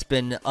 anybody that's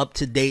been up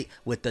to date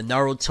with the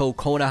Naruto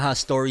Konoha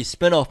story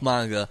spin-off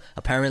manga,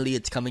 apparently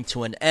it's coming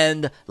to an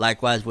end.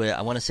 Likewise,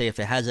 I want to say if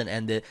it hasn't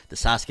ended, the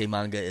Sasuke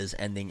manga is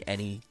ending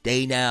any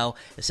day now.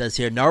 It says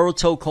here,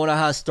 Naruto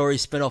Konoha story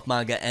spin-off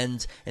manga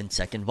ends in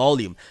 2nd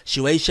volume.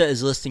 Shueisha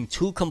is listing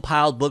 2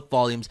 compiled book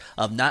volumes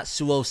of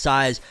Natsuo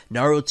Sai's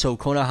Naruto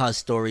Konoha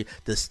story,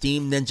 the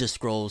Steam Ninja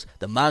Scrolls,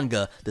 the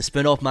manga, the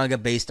spin-off manga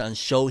based on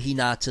Sho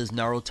Hinata's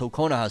Naruto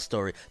Konoha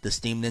story. the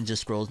Steam Ninja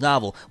Scrolls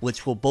novel,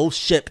 which will both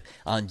ship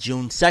on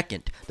June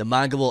 2nd. The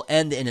manga will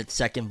end in its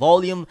second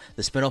volume.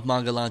 The spin-off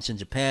manga launched in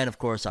Japan, of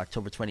course,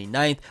 October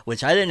 29th,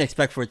 which I didn't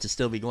expect for it to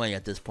still be going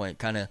at this point.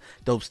 Kind of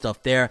dope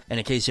stuff there. And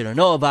in case you don't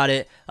know about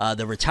it,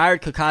 the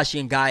retired Kakashi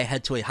and Guy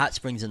head to a hot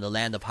springs in the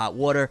land of hot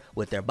water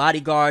with their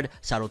bodyguard,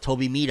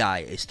 Sarutobi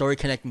Mirai, a story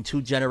connecting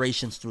two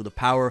generations through the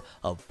power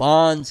of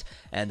bonds.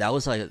 And that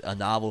was like a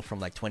novel from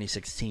like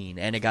 2016,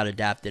 and it got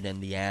adapted in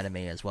the anime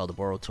as well, the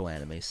Boruto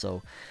anime.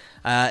 So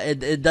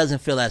it doesn't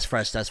feel as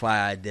fresh. That's why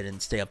I didn't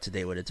stay up to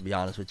date with it, to be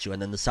honest with you.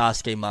 And then the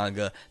Sasuke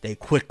manga, they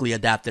quickly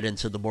adapted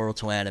into the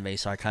Boruto anime,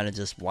 so I kind of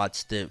just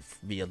watched it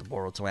via the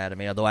Boruto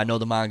anime, although I know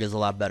the manga is a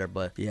lot better.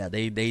 But yeah,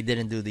 they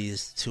didn't do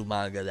these two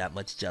manga that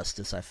much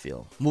justice, I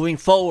feel. Moving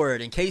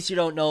forward, in case you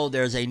don't know,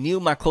 there's a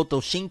new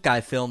Makoto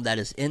Shinkai film that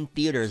is in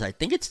theaters. I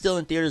think it's still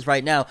in theaters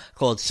right now,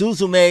 called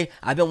Suzume.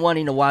 I've been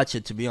wanting to watch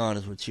it, to be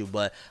honest with you,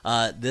 but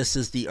this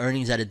is the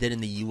earnings that it did in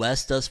the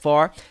US thus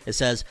far. It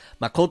says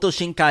Makoto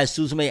Shinkai's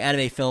Suzume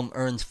anime film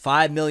earns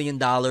 $5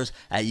 million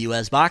at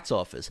US box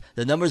office.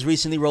 The numbers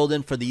recently rolled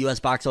in for the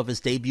US box office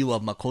debut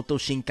of Makoto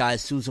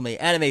Shinkai's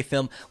Suzume anime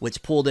film,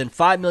 which pulled in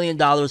 $5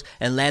 million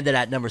and landed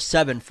at number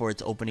 7 for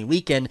its opening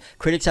weekend.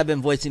 Critics have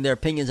been voicing their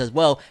opinions as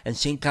well, and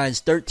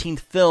Shinkai's 13th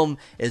film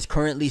is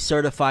currently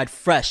certified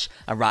fresh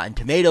on Rotten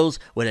Tomatoes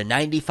with a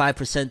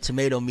 95%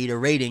 tomato meter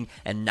rating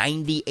and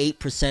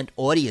 98%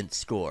 audience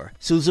score.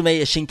 Suzume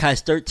is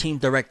Shinkai's 13th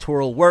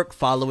directorial work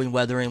following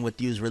Weathering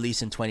with You's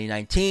release in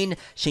 2019.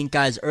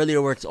 Shinkai's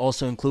earlier works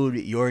also include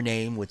Your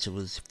Name, which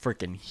was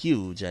freaking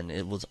huge, and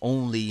it was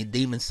only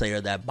Demon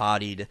Slayer that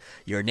bodied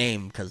Your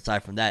Name, because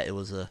aside from that, it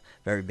was a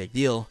very big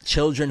deal.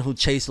 Children Who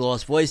Chase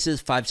Lost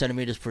Voices, 5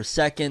 centimeters per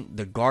second,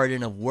 The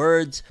Garden of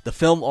Words. The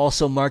film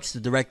also marks the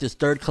director's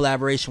third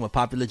collaboration with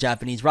popular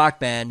Japanese rock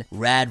band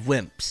Rad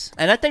Wimps.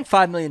 And I think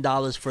 $5 million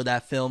for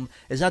that film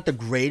is not the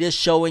greatest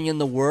showing in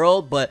the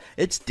world, but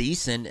it's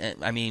decent.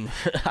 I mean,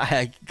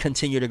 I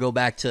continue to go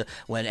back to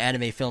when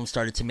anime films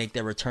started to make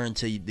their return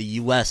to the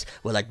US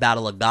with like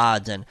Battle of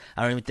Gods, and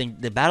I don't even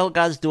think the Battle of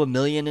Gods do $1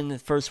 million in the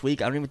first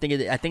week. I don't even think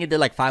I think it did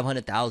like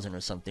 500,000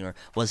 or something, or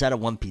was that a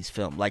One Piece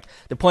film? Like,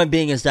 the point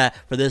being is that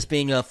for this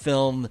being a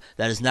film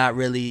that is not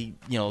really,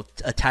 you know,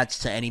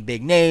 attached to any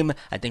big name,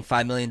 I think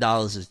 $5 million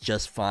is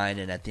just fine.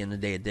 And at the end of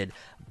the day, it did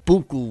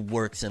buku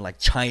works in like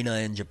China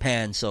and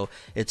Japan, so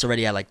it's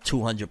already at like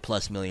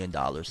 $200+ million,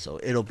 so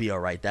it'll be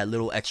alright. That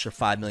little extra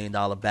 $5 million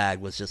bag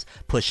was just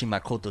pushing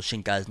Makoto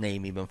Shinkai's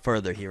name even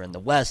further here in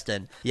the West,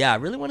 and yeah, I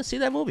really want to see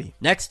that movie.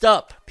 Next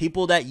up,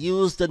 people that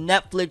use the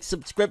Netflix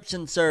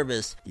subscription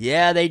service.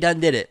 Yeah, they done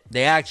did it.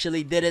 They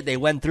actually did it. They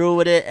went through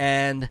with it,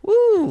 and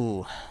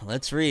woo,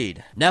 let's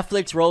read.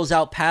 Netflix rolls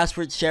out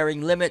password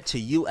sharing limit to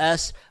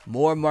US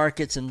more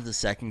markets in the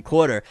second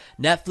quarter.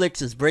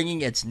 Netflix is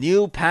bringing its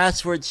new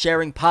password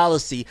sharing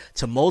policy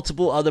to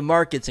multiple other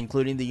markets,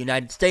 including the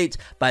United States,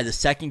 by the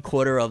second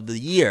quarter of the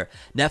year.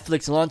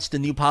 Netflix launched the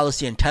new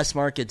policy in test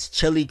markets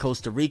Chile,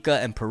 Costa Rica,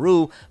 and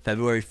Peru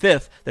February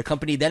 5th. The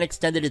company then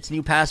extended its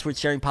new password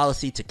sharing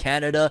policy to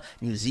Canada,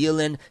 New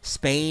Zealand,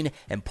 Spain,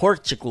 and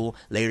Portugal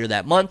later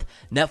that month.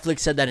 Netflix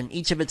said that in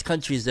each of its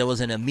countries there was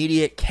an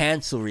immediate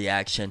cancel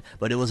reaction,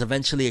 but it was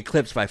eventually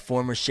eclipsed by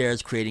former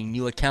sharers creating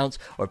new accounts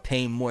or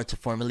paying more to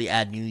formally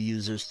add new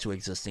users to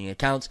existing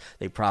accounts.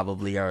 They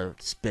probably are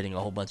spitting a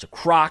whole bunch of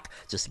crock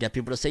just to get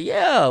people to say,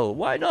 yeah,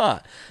 why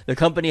not? The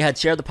company had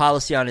shared the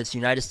policy on its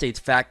United States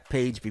fact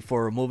page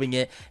before removing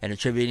it and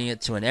attributing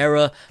it to an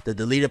error. The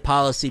deleted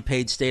policy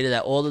page stated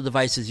that all the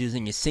devices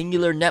using a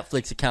singular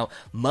Netflix account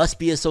must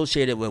be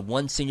associated with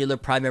one singular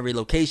primary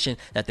location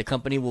that the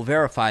company will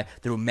verify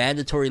through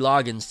mandatory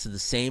logins to the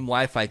same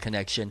Wi-Fi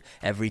connection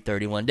every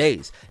 31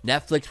 days.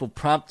 Netflix will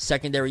prompt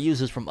secondary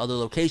users from other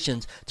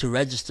locations to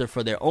register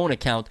for their own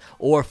account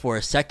or for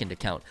a second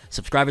account.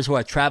 Subscribers who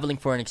are traveling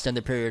for an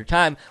extended period of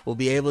time will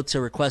be able to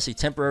request a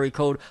temporary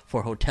code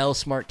for hotel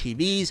smart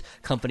TVs,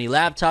 company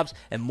laptops,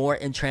 and more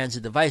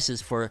in-transit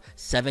devices for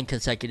 7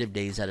 consecutive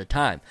days at a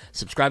time.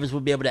 Subscribers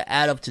will be able to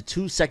add up to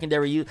 2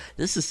 secondary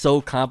This is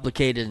so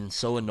complicated and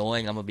so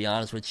annoying, I'm gonna be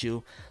honest with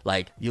you.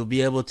 Like, you'll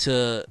be able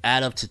to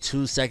add up to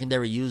 2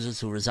 secondary users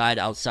who reside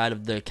outside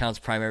of the account's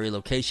primary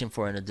location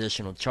for an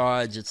additional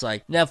charge. It's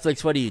like,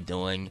 Netflix, what are you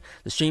doing?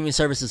 The streaming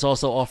service is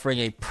also offering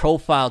a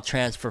profile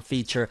transfer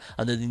feature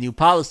under the new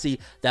policy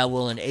that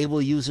will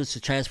enable users to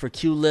transfer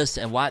queue lists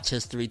and watch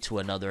history to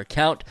another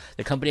account.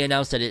 The company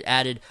announced that it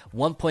added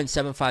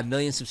 1.75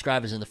 million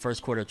subscribers in the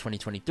first quarter of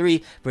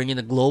 2023, bringing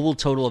the global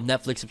total of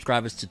Netflix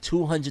subscribers to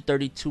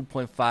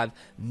 232.5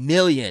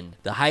 million,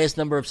 the highest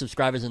number of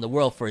subscribers in the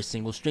world for a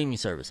single streaming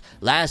service.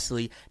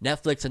 Lastly,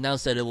 Netflix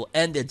announced that it will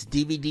end its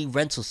DVD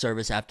rental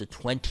service after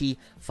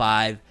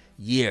 25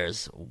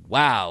 years.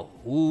 Wow.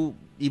 Who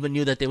even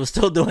knew that they were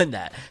still doing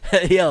that.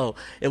 Yo,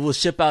 it will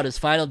ship out its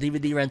final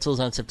DVD rentals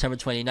on September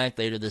 29th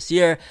later this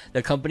year.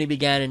 The company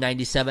began in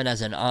 97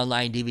 as an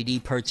online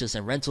DVD purchase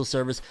and rental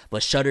service,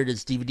 but shuttered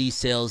its DVD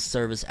sales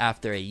service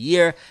after a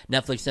year.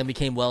 Netflix then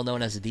became well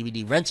known as a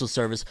DVD rental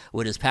service,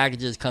 with its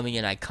packages coming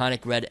in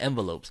iconic red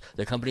envelopes.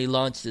 The company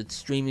launched its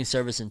streaming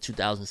service in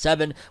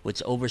 2007,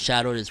 which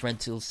overshadowed its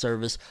rental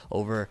service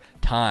over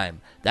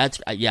time.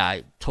 That's,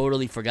 I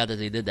totally forgot that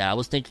they did that. I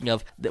was thinking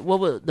of, what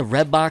was the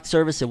Redbox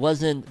service? It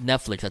wasn't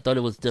Netflix. I thought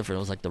it was different. It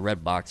was like the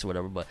Redbox or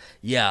whatever. But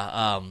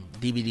yeah,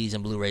 DVDs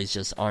and Blu-rays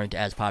just aren't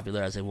as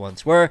popular as they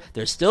once were.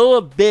 They're still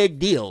a big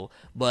deal,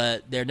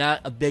 but they're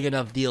not a big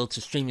enough deal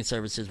to streaming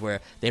services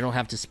where they don't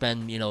have to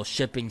spend,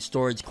 shipping,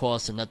 storage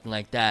costs, and nothing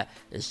like that.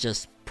 It's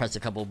just press a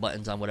couple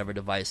buttons on whatever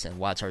device and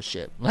watch our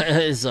shit.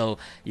 So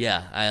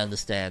yeah, I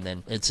understand,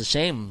 and it's a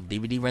shame.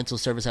 DVD rental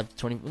service after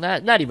 20,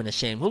 not even a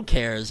shame. Who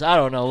cares? I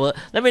don't know.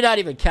 Let me not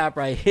even cap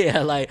right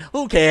here. Like,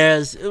 who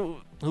cares?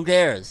 Who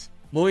cares?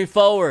 Moving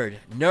forward,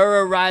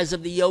 Nura Rise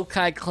of the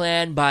Yokai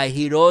Clan by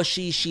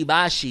Hiroshi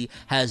Shibashi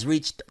has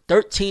reached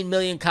 13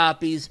 million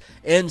copies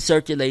in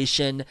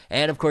circulation.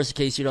 And of course, in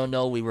case you don't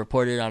know, we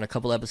reported on a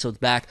couple episodes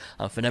back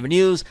on Fornever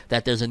News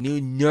that there's a new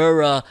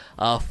Nura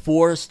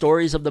 4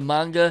 stories of the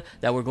manga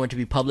that were going to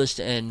be published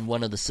in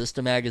one of the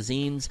sister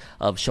magazines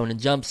of Shonen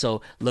Jump.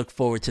 So look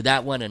forward to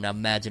that one. And I'm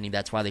imagining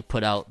that's why they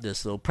put out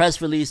this little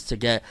press release, to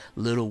get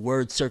little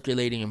words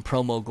circulating and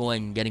promo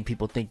going and getting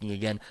people thinking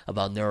again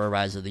about Nura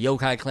Rise of the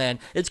Yokai Clan.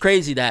 It's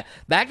crazy that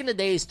back in the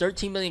days,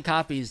 13 million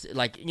copies,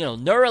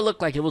 Nura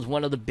looked like it was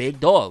one of the big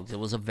dogs. It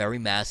was a very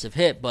massive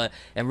hit, but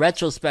in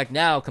retrospect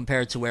now,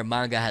 compared to where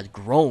manga has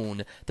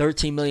grown,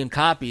 13 million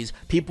copies,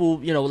 people,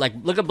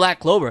 look at Black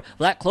Clover.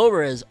 Black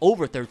Clover is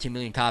over 13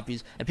 million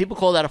copies, and people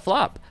call that a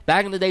flop.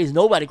 Back in the days,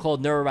 nobody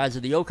called Nura Rise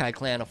of the Yokai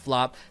Clan a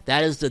flop.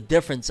 That is the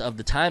difference of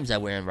the times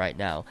that we're in right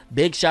now.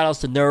 Big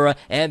shout-outs to Nura,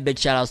 and big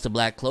shout-outs to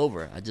Black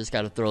Clover. I just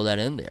got to throw that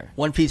in there.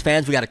 One Piece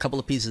fans, we got a couple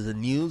of pieces of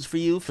news for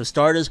you. For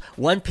starters,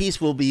 One Piece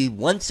will be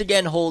once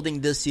again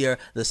holding this year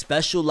the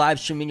special live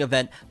streaming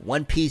event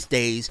One Piece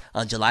Days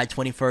on July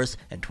 21st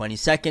and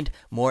 22nd.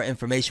 More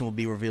information will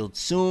be revealed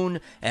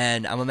soon,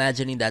 and I'm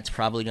imagining that's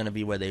probably going to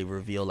be where they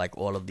reveal like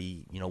all of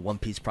the One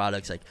Piece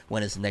products, like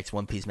when is the next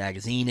One Piece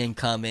magazine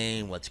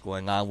incoming, what's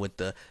going on with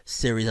the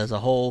series as a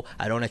whole.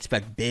 I don't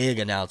expect big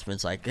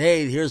announcements like,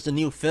 hey, here's the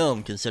new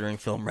film, considering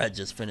Film Red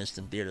just finished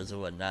in theaters or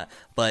whatnot.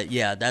 But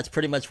yeah, that's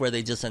pretty much where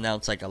they just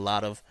announced like a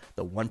lot of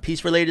the One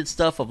Piece related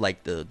stuff of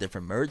like the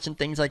different merch and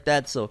things like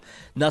that. So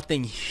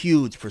nothing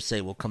huge per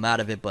se will come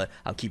out of it, but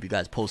I'll keep you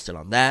guys posted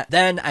on that.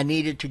 Then I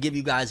needed to give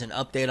you guys an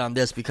update on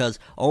this because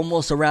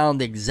almost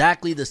around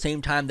exactly the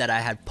same time that I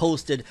had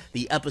posted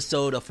the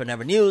episode of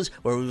Fornever News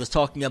where we was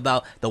talking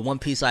about the One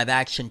Piece live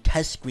action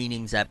test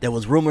screenings, that there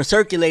was rumor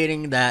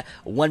circulating that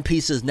One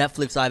Piece's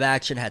Netflix live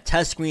action had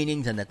test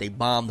screenings and that they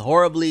bombed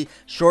horribly.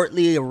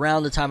 Shortly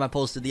around the time I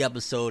posted the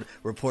episode,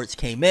 reports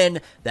came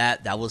in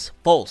that that was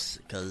false,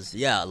 because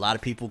yeah, a lot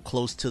of people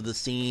close to the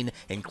scene,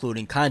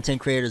 including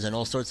content creators and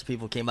all sorts of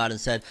people, came out and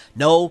said,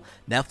 no,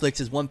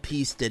 Netflix's One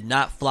Piece did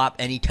not flop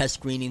any test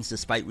screenings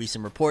despite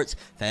recent reports.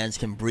 Fans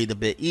can breathe a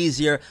bit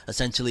easier.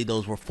 Essentially,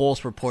 those were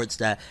false reports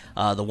that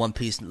the One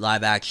Piece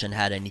live action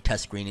had any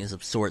test screenings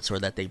of sorts, or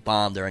that they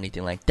bombed or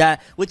anything like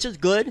that, which is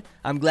good.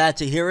 I'm glad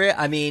to hear it.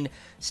 I mean,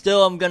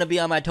 still, I'm going to be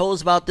on my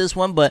toes about this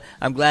one, but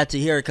I'm glad to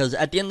hear it, because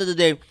at the end of the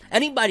day,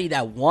 anybody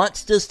that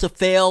wants this to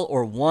fail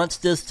or wants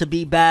this to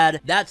be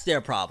bad, that's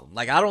their problem.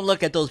 Like, I don't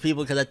look at those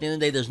people, because at the end of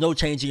the day, there's no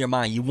change in your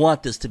mind. You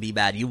want this to be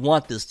bad. You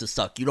want this to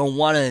suck. You don't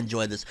want to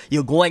enjoy this.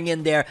 You're going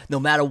in there, no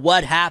matter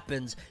what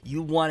happens,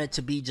 you want it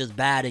to be just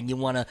bad, and you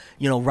want to,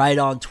 write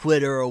on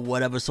Twitter or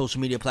whatever social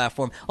media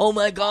platform, oh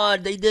my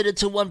god, they did it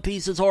to One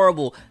Piece, it's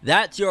horrible.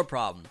 That's your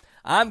problem.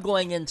 I'm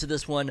going into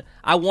this one,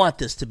 I want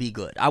this to be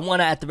good. I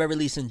want to, at the very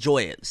least,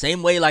 enjoy it.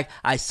 Same way like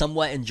I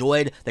somewhat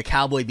enjoyed the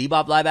Cowboy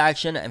Bebop live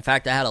action. In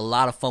fact, I had a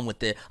lot of fun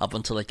with it up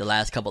until like the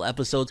last couple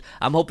episodes.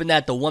 I'm hoping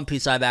that the One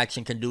Piece live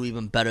action can do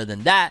even better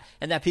than that,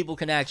 and that people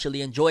can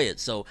actually enjoy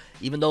it. So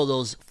even though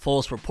those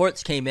false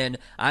reports came in,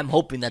 I'm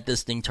hoping that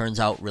this thing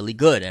turns out really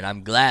good. And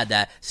I'm glad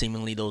that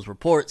seemingly those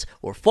reports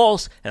were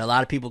false, and a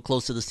lot of people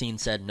close to the scene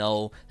said,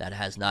 no, that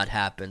has not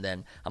happened.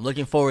 And I'm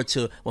looking forward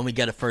to when we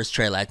get a first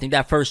trailer. I think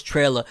that first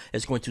trailer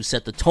is going to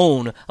set the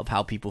tone of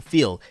how people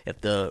feel. If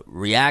the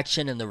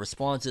reaction and the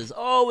response is,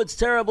 oh, it's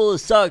terrible, it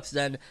sucks,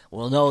 then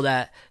we'll know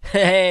that,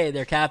 hey,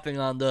 they're capping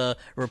on the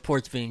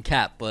reports being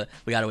capped. But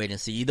we gotta wait and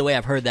see. Either way,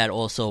 I've heard that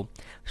also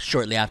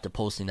shortly after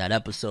posting that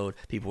episode,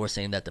 people were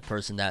saying that the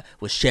person that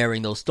was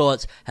sharing those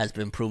thoughts has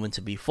been proven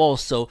to be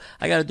false. So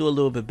I gotta do a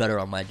little bit better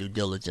on my due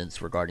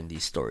diligence regarding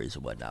these stories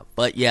and whatnot.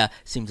 But yeah,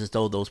 seems as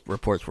though those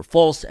reports were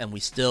false, and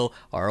we still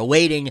are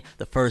awaiting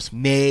the first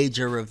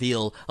major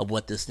reveal of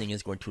what this thing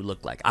is going to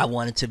look like. I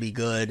want it to be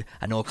good.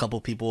 I know a couple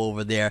people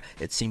over there,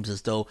 it seems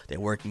as though they're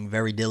working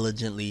very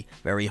diligently,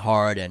 very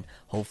hard, and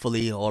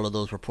hopefully all of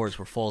those reports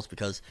were false,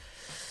 because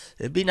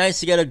it'd be nice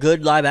to get a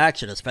good live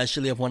action,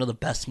 especially of one of the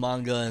best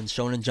manga and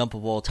Shonen Jump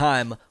of all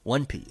time,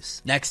 One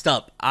Piece. Next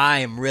up, I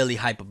am really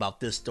hype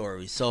about this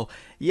story. So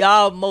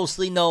y'all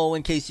mostly know,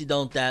 in case you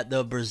don't, that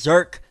the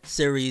Berserk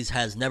series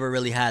has never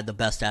really had the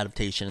best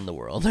adaptation in the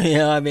world. You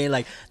know what I mean?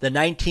 Like the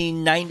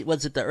 1990,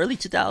 was it the early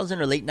 2000s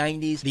or late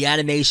 90s? The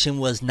animation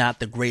was not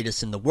the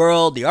greatest in the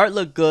world. The art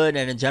looked good,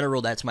 and in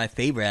general, that's my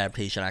favorite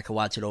adaptation. I could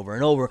watch it over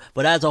and over,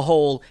 but as a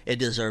whole, it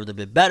deserved a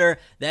bit better.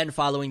 Then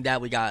following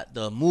that, we got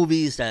the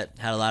movies that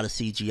had a lot of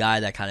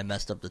CGI that kind of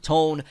messed up the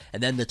tone,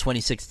 and then the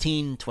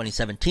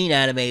 2016-2017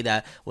 anime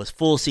that was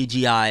full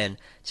CGI and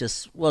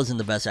just wasn't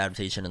the best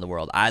adaptation in the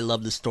world. I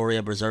love the story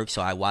of Berserk,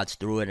 so I watched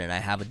through it and I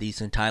have a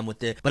decent time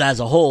with it. But as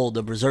a whole,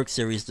 the Berserk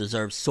series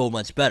deserves so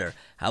much better.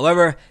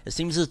 However, it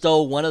seems as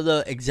though one of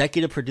the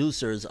executive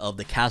producers of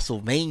the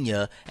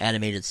Castlevania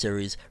animated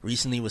series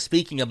recently was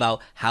speaking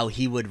about how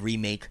he would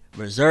remake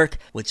Berserk,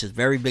 which is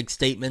very big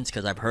statements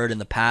because I've heard in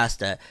the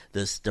past that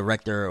this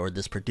director or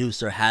this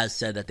producer has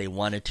said that they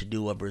wanted to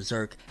do a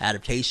Berserk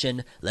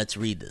adaptation. Let's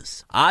read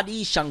this.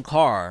 Adi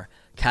Shankar,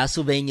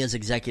 Castlevania's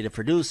executive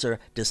producer,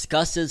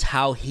 discusses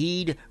how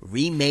he'd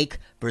remake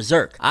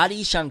Berserk.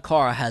 Adi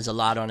Shankar has a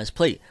lot on his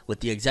plate, with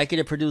the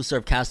executive producer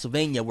of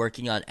Castlevania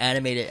working on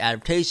animated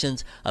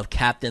adaptations of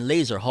Captain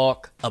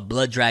Laserhawk, a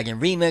Blood Dragon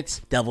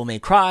remix, Devil May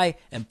Cry,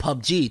 and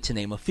PUBG, to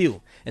name a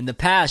few. In the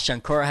past,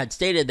 Shankar had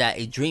stated that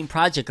a dream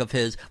project of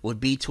his would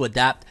be to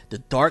adapt the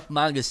dark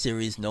manga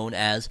series known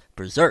as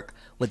Berserk.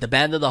 With the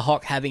Band of the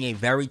Hawk having a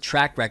varied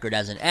track record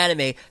as an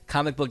anime,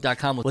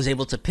 comicbook.com was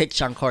able to pick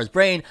Shankar's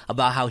brain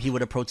about how he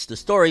would approach the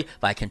story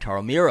by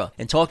Kentaro Miura.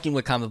 In talking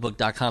with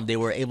comicbook.com, they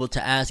were able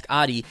to ask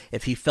Adi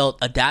if he felt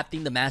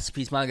adapting the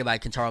masterpiece manga by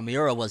Kentaro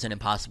Miura was an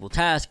impossible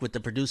task, with the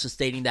producer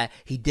stating that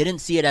he didn't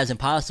see it as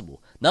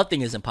impossible.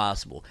 Nothing is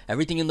impossible.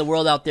 Everything in the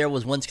world out there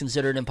was once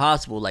considered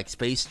impossible, like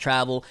space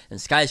travel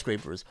and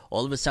skyscrapers.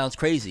 All of it sounds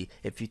crazy.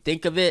 If you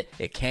think of it,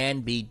 it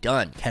can be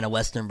done. Can a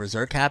Western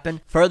Berserk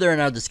happen? Further in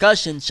our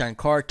discussion,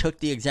 Shankar took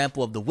the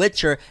example of The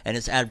Witcher and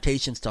its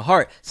adaptations to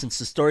heart, since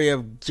the story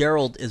of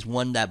Geralt is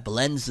one that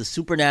blends the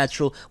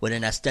supernatural with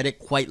an aesthetic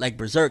quite like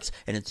Berserk's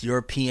in its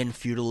European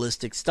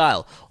feudalistic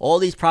style. All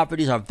these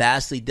properties are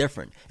vastly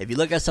different. If you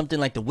look at something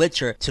like The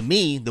Witcher, to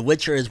me, The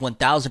Witcher is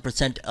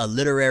 1000% a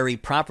literary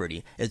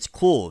property. It's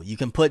cool. You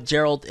can put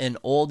Geralt in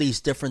all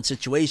these different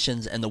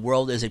situations and the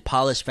world is a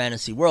polished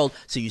fantasy world,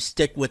 so you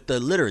stick with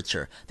the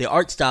literature. The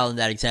art style in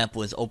that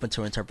example is open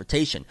to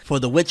interpretation. For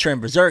The Witcher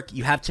and Berserk,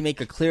 you have to make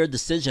a clear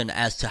decision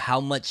as to how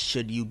much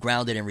should you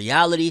ground it in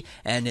reality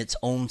and its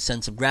own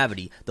sense of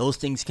gravity. Those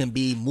things can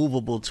be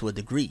movable to a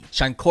degree.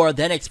 Shankar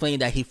then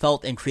explained that he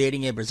felt in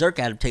creating a Berserk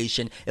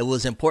adaptation, it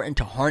was important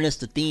to harness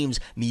the themes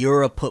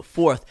Miura put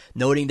forth,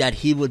 noting that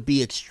he would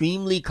be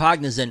extremely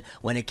cognizant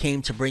when it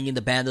came to bringing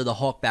the Band of the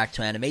Hawk back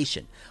to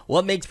animation.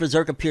 What makes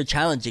Berserk appear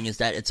challenging is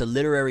that it's a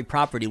literary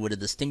property with a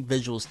distinct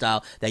visual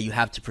style that you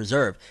have to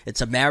preserve.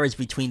 It's a marriage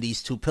between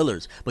these two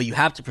pillars, but you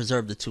have to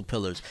preserve the two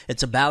pillars.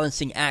 It's a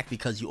balancing act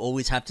because you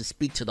always have to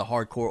speak to the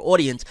hardcore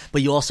audience,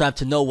 but you also have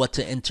to know what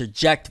to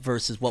interject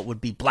versus what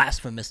would be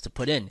blasphemous to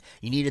put in.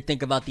 You need to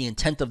think about the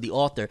intent of the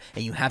author,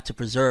 and you have to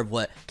preserve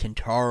what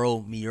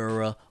Kentaro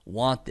Miura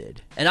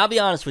wanted. And I'll be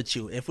honest with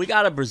you, if we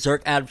got a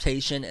Berserk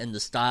adaptation in the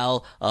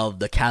style of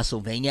the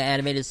Castlevania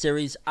animated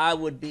series, I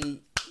would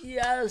be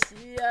yes,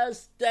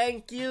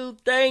 thank you.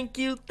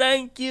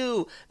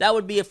 That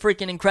would be a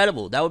freaking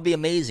incredible. That would be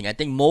amazing. I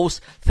think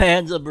most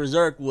fans of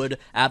Berserk would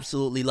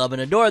absolutely love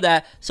and adore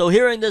that. So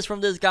hearing this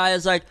from this guy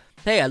is like,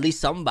 hey, at least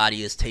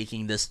somebody is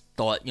taking this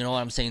thought, you know what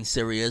I'm saying,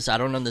 serious. I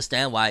don't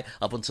understand why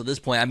up until this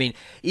point. I mean,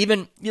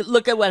 even you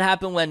look at what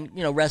happened when,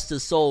 rest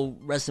his soul,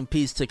 rest in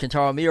peace to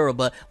Kentaro Miura,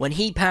 but when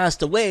he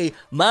passed away,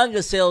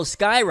 manga sales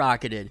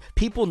skyrocketed.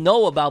 People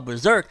know about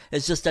Berserk.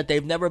 It's just that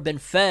they've never been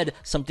fed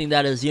something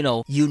that is,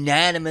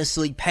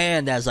 unanimously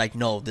panned as like,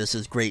 no, this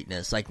is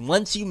greatness. Like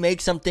once you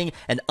make something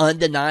an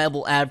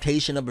undeniable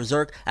adaptation of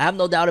Berserk, I have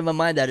no doubt in my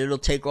mind that it'll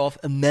take off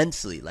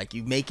immensely. Like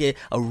you make it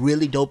a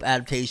really dope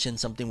adaptation,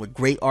 something with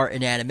great art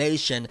and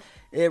animation,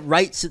 it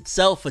writes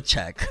itself a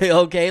check,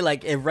 okay?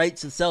 Like, it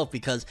writes itself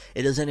because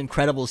it is an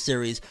incredible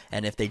series,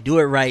 and if they do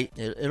it right,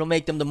 it'll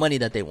make them the money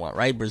that they want,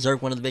 right?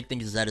 Berserk, one of the big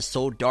things is that it's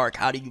so dark.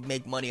 How do you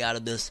make money out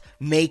of this?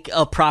 Make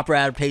a proper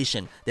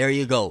adaptation. There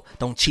you go.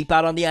 Don't cheap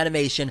out on the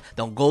animation.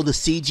 Don't go the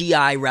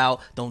CGI route.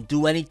 Don't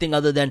do anything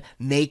other than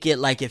make it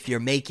like if you're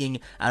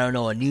making,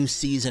 a new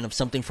season of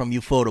something from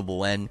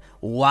Ufotable, and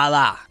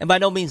voila. And by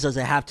no means does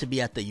it have to be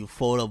at the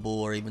Ufotable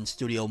or even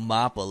Studio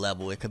Mappa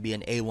level. It could be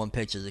an A1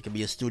 Pictures. It could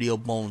be a Studio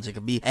Bones. It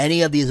could be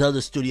any of these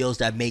other studios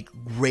that make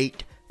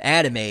great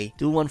anime.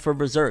 Do one for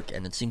Berserk,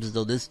 and it seems as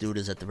though this dude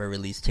is at the very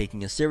least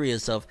taking a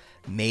serious of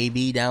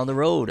maybe down the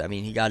road. I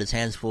mean, he got his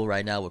hands full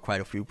right now with quite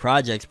a few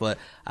projects, but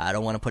I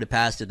don't want to put it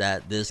past it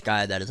that this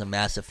guy that is a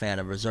massive fan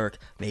of Berserk,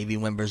 maybe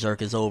when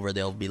Berserk is over,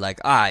 they'll be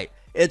like, alright,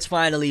 It's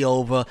finally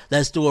over.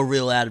 Let's do a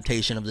real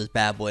adaptation of this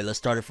bad boy. Let's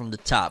start it from the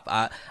top.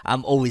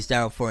 I'm always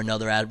down for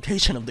another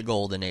adaptation of the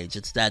Golden Age.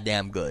 It's that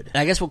damn good.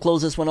 And I guess we'll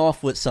close this one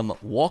off with some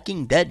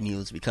Walking Dead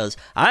news, because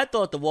I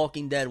thought The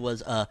Walking Dead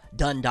was a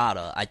done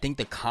data. I think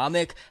the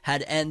comic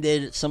had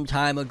ended some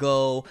time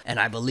ago, and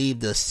I believe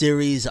the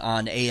series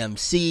on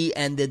AMC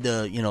ended.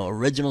 The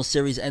original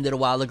series ended a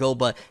while ago,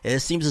 but it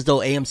seems as though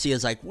AMC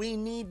is like, we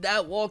need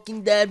that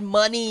Walking Dead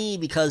money,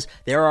 because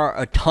there are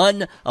a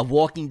ton of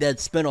Walking Dead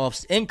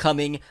spin-offs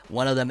incoming,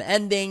 one of them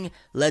ending.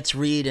 Let's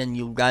read and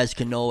you guys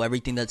can know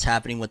everything that's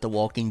happening with The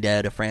Walking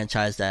Dead, a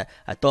franchise that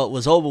I thought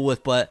was over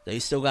with, but they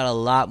still got a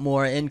lot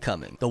more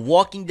incoming. The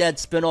Walking Dead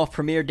spin-off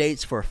premiere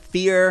dates for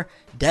Fear,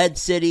 Dead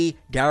City,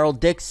 Daryl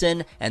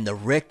Dixon, and the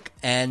Rick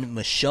and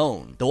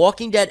Michonne. The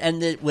Walking Dead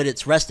ended with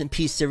its Rest in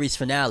Peace series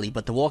finale,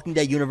 but the Walking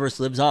Dead universe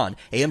lives on.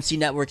 AMC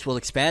Networks will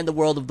expand the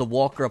world of the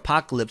Walker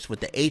apocalypse with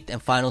the 8th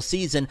and final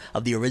season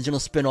of the original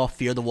spin-off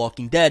Fear the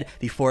Walking Dead,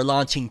 before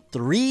launching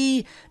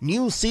 3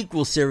 new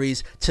sequel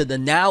series to the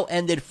now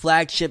ended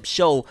flagship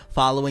show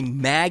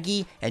following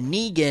Maggie and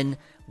Negan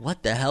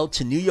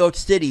to New York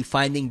City,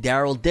 finding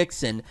Daryl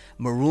Dixon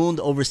marooned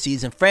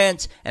overseas in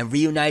France and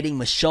reuniting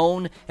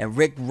Michonne and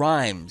Rick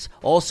Grimes.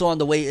 Also on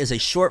the way is a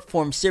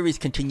short-form series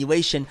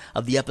continuation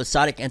of the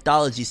episodic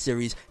anthology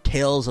series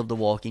Tales of the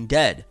Walking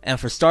Dead. And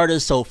for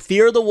starters, so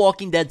Fear the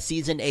Walking Dead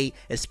Season 8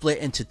 is split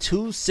into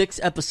 2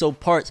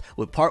 6-episode parts,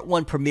 with Part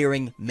 1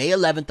 premiering May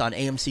 11th on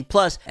AMC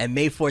Plus and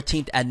May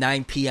 14th at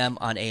 9 p.m.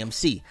 on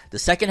AMC. The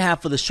second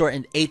half of the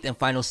shortened 8th and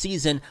final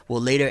season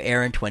will later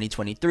air in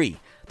 2023.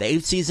 The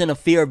 8th season of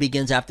Fear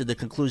begins after the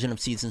conclusion of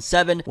Season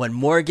 7, when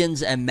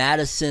Morgan's and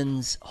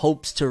Madison's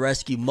hopes to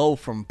rescue Mo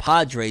from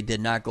Padre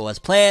did not go as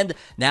planned.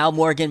 Now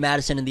Morgan,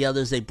 Madison, and the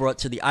others they brought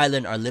to the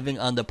island are living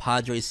under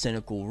Padre's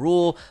cynical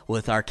rule.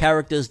 With our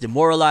characters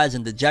demoralized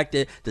and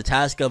dejected, the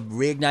task of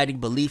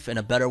reigniting belief in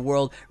a better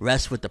world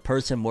rests with the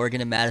person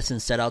Morgan and Madison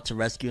set out to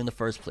rescue in the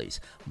first place,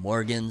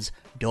 Morgan's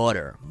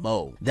daughter,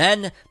 Mo.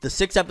 Then, the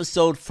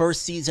 6-episode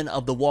first season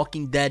of The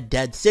Walking Dead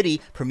Dead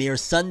City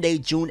premieres Sunday,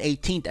 June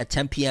 18th at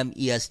 10 p.m.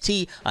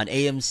 EST on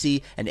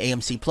AMC and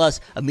AMC Plus,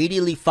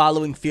 immediately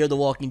following Fear the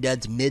Walking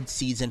Dead's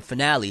mid-season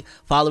finale.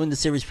 Following the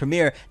series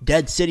premiere,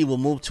 Dead City will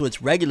move to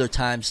its regular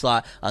time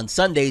slot on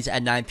Sundays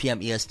at 9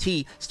 p.m.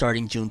 EST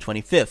starting June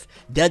 25th.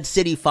 Dead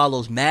City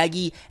follows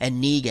Maggie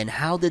and Negan.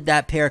 How did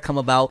that pair come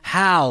about?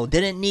 How?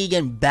 Didn't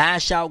Negan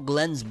bash out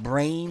Glenn's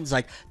brains?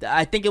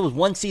 I think it was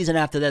 1 season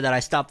after that I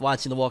stopped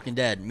watching The Walking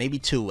Dead, maybe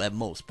 2 at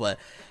most, but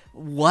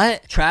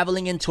what?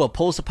 Traveling into a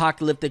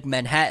post-apocalyptic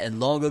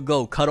Manhattan long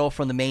ago, cut off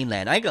from the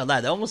mainland. I ain't gonna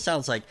lie, that almost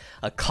sounds like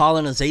a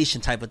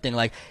colonization type of thing.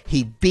 Like,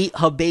 he beat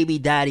her baby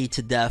daddy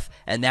to death,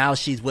 and now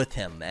she's with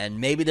him.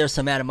 And maybe there's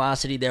some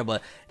animosity there,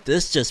 but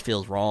this just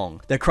feels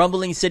wrong. The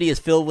crumbling city is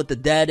filled with the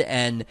dead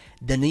and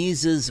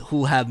Denises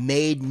who have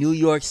made New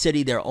York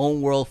City their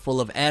own world, full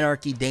of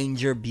anarchy,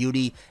 danger,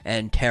 beauty,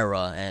 and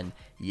terror. And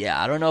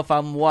yeah, I don't know if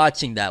I'm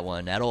watching that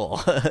one at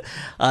all.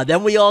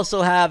 Then we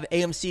also have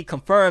AMC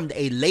confirmed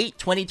a late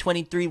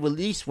 2023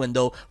 release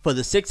window for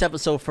the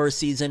 6-episode first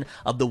season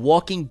of The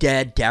Walking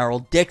Dead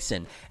Daryl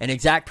Dixon. An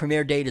exact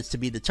premiere date is to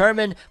be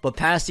determined, but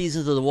past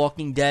seasons of The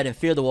Walking Dead and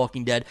Fear the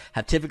Walking Dead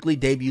have typically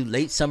debuted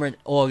late summer in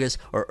August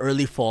or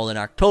early fall in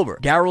October.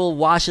 Daryl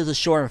washes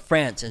ashore in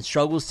France and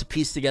struggles to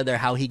piece together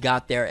how he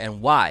got there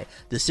and why.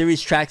 The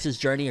series tracks his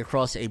journey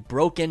across a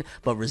broken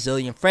but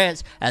resilient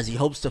France as he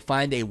hopes to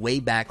find a way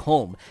back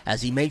home.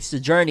 As he makes the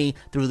journey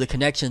through the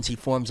connections he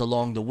forms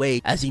along the way.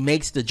 As he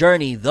makes the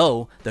journey,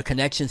 though, the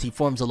connections he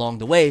forms along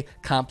the way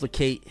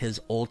complicate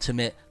his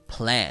ultimate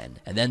plan.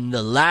 And then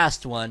the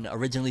last one,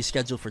 originally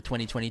scheduled for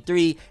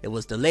 2023, it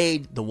was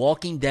delayed. The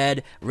Walking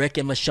Dead Rick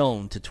and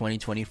Michonne to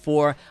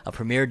 2024, a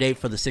premiere date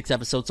for the 6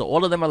 episodes. So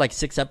all of them are like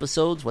 6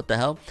 episodes. What the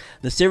hell?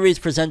 The series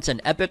presents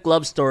an epic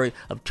love story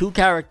of 2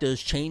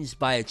 characters changed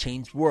by a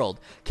changed world,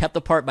 kept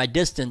apart by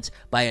distance,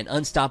 by an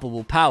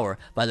unstoppable power,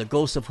 by the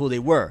ghosts of who they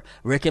were.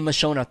 Rick and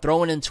Michonne are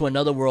thrown into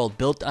another world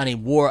built on a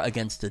war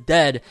against the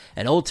dead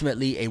and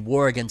ultimately a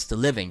war against the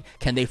living.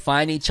 Can they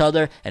find each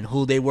other and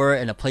who they were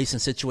in a place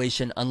and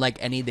situation unlike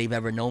any they've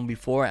ever known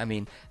before? I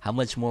mean, how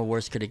much more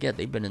worse could it get?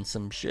 They've been in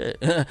some shit.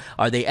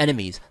 Are they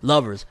enemies,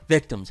 lovers,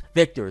 victims,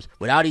 victors?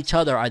 Without each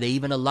other, are they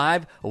even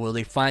alive? Or will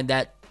they find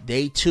that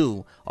they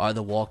too are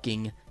the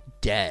Walking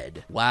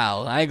Dead?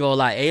 Wow, I ain't gonna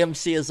lie,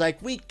 AMC is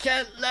like, we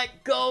can't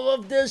let go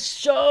of this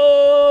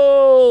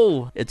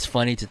show. It's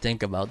funny to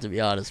think about, to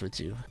be honest with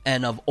you.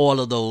 And of all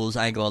of those,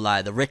 I ain't gonna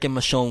lie, the Rick and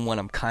Michonne one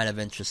I'm kind of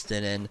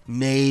interested in.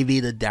 Maybe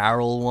the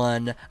Daryl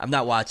one. I'm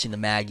not watching the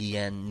Maggie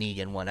and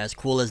Negan one. As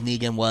cool as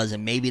Negan was,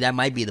 and maybe that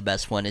might be the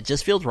best one, it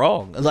just feels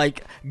wrong.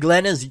 Like,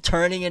 Glenn is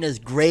turning in his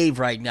grave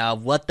right now.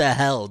 What the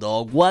hell,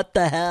 dog? What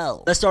the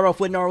hell? Let's start off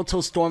with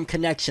Naruto Storm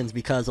Connections,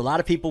 because a lot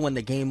of people, when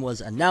the game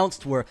was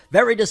announced, were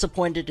very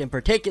disappointed in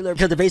particular,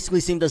 because it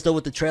basically seemed as though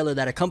with the trailer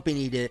that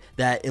accompanied it,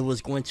 that it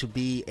was going to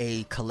be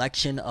a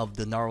collection of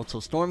the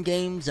Naruto Storm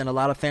games, and a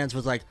lot of fans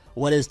was like,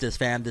 what is this,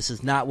 fam? This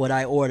is not what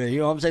I ordered. You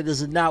know what I'm saying? This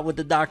is not what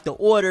the doctor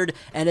ordered.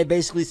 And it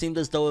basically seemed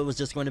as though it was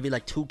just going to be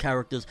like 2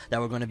 characters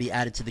that were going to be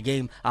added to the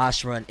game,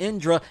 Ashura and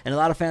Indra. And a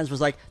lot of fans was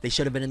like, they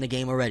should have been in the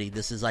game already.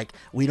 This is like,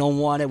 we don't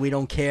want it. We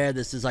don't care.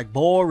 This is like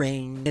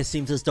boring. It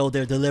seems as though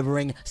they're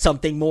delivering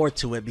something more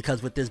to it,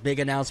 because with this big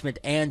announcement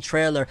and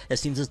trailer, it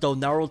seems as though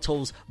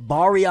Naruto's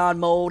Baryon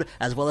mode,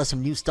 as well as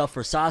some new stuff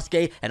for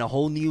Sasuke and a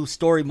whole new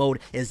story mode,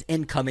 is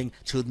incoming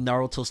to the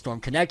Naruto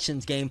Storm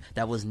Connections game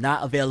that was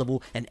not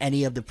available in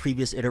any of the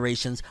previous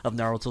iterations of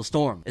Naruto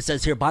Storm. It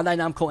says here, Bandai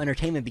Namco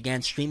Entertainment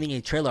began streaming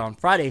a trailer on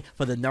Friday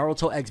for the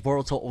Naruto x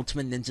Boruto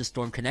Ultimate Ninja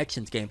Storm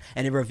Connections game,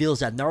 and it reveals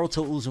that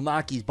Naruto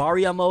Uzumaki's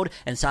Baryon mode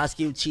and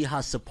Sasuke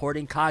Uchiha's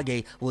supporting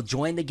Kage will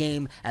join the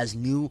game as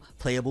new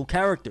playable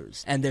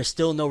characters. And there's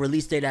still no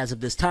release date as of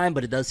this time,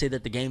 but it does say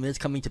that the game is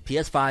coming to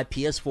PS5,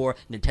 PS4,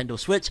 Nintendo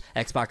Switch,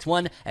 Xbox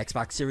One,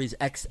 Xbox Series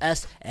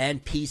XS,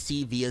 and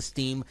PC via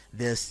Steam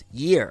this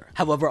year.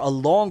 However,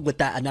 along with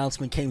that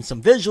announcement came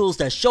some visuals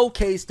that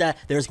showcase that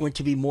there's going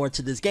to be more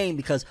to this game,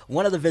 because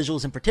one of the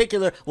visuals in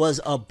particular was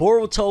a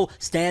Boruto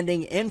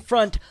standing in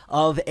front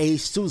of a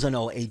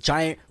Susanoo, a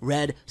giant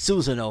red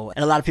Susanoo.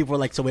 And a lot of people were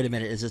like, so wait a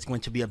minute, is this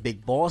going to be a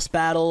big boss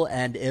battle?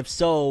 And if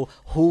so,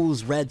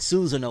 whose red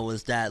Susanoo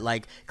is that?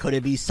 Like, could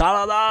it be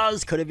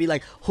Sarada's? Could it be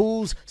like,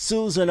 whose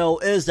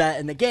Susanoo is that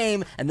in the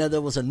game? And then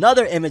there was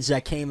another image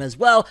that came as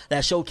well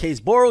that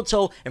showcased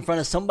Boruto in front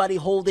of somebody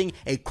holding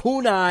a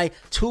kunai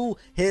to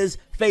his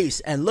face.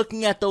 And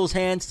looking at those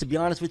hands, to be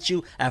honest with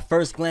you, at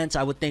first glance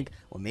I would think,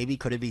 well, maybe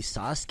could it be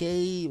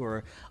Sasuke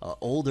or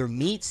older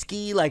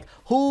Mitsuki? Like,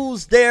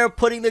 who's there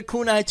putting the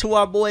kunai to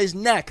our boy's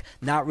neck?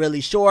 Not really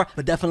sure,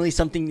 but definitely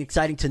something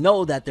exciting to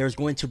know that there's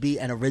going to be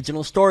an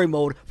original story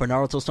mode for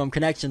Naruto Storm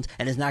Connections,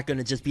 and it's not going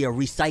to just be a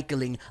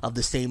recycling of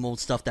the same old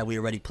stuff that we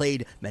already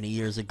played many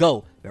years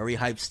ago. Very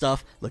hyped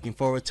stuff. Looking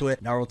forward to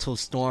it. Naruto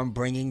Storm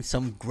bringing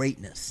some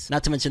greatness.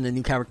 Not to mention the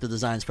new character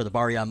designs for the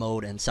Baryon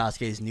mode and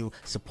Sasuke's new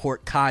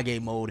support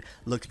Kage mode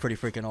looks pretty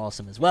freaking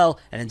awesome as well.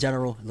 And in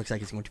general, it looks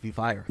like it's going to be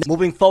fire.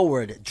 Moving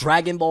forward,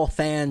 Dragon Ball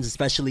fans,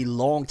 especially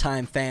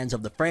longtime fans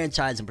of the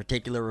franchise in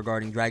particular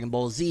regarding Dragon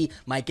Ball Z,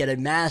 might get a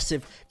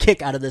massive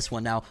kick out of this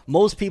one. Now,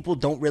 most people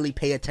don't really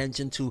pay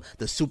attention to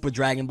the Super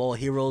Dragon Ball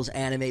Heroes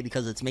anime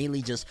because it's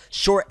mainly just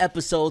short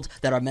episodes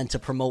that are meant to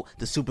promote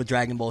the Super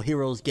Dragon Ball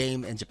Heroes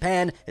game in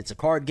Japan. It's a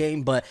card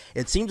game, but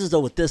it seems as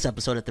though with this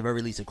episode, at the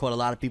very least, it caught a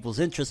lot of people's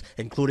interest,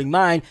 including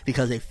mine,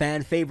 because a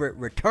fan favorite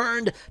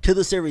returned to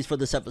the series for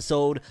this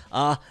episode,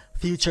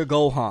 Future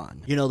Gohan.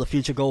 You know, the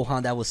Future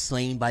Gohan that was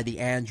slain by the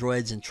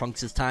androids in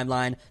Trunks'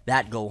 timeline,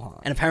 that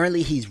Gohan. And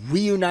apparently he's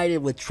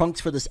reunited with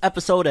Trunks for this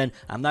episode, and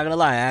I'm not gonna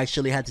lie, I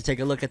actually had to take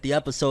a look at the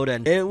episode,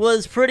 and it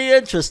was pretty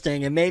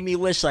interesting. It made me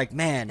wish, like,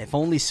 man, if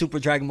only Super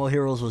Dragon Ball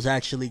Heroes was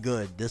actually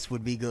good, this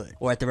would be good.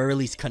 Or at the very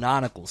least,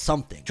 canonical,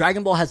 something.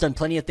 Dragon Ball has done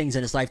plenty of things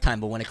in its lifetime,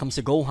 but when it comes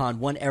to Gohan,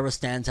 one era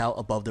stands out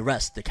above the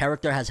rest. The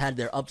character has had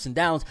their ups and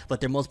downs, but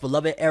their most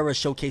beloved era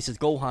showcases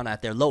Gohan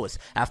at their lowest.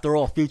 After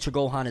all, Future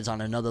Gohan is on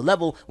another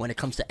level when it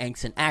comes to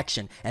angst and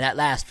action, and at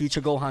last, Future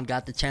Gohan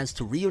got the chance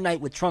to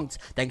reunite with Trunks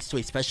thanks to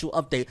a special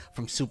update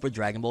from Super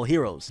Dragon Ball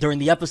Heroes. During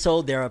the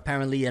episode, they're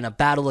apparently in a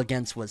battle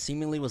against what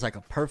seemingly was like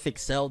a perfect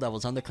cell that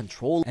was under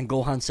control, and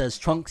Gohan says,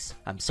 Trunks,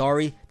 I'm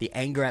sorry, the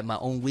anger at my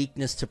own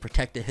weakness to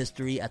protect the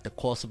history at the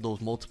cost of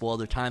those multiple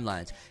other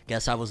timelines.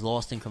 Guess I was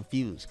lost and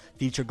confused.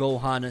 Future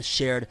Gohan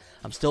shared,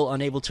 I'm still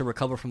unable to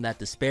recover from that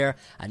despair.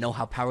 I know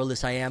how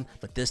powerless I am,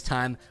 but this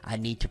time, I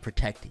need to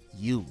protect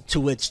you. To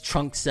which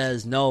Trunks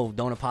says, no,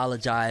 don't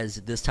apologize.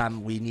 This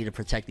time we need to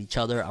protect each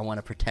other. I want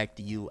to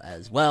protect you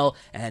as well.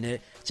 And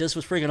it just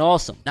was freaking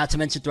awesome. Not to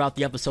mention throughout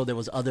the episode there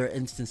was other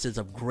instances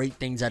of great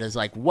things that is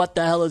like, what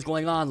the hell is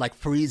going on? Like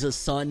Frieza's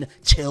son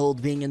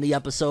Chilled being in the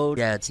episode.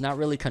 Yeah, it's not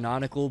really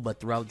canonical, but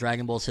throughout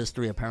Dragon Ball's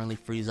history apparently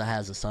Frieza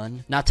has a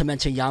son. Not to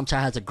mention Yamcha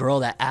has a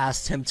girl that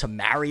asked him to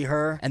marry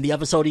her. And the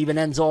episode even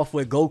ends off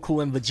with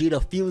Goku and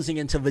Vegeta fusing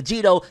into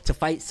Vegito to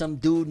fight some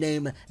dude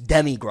named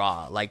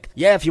Demigra. Like,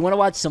 yeah, if you want to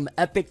watch some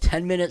epic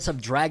 10 minutes of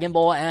Dragon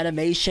Ball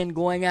animation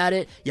going at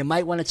it, you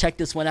might want to check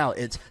this one out.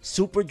 It's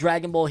Super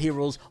Dragon Ball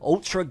Heroes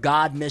Ultra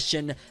God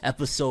Mission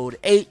Episode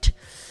 8.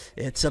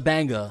 It's a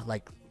banger,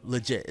 like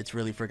legit. It's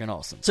really freaking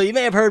awesome. So you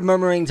may have heard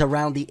murmurings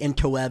around the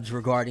interwebs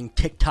regarding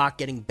TikTok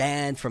getting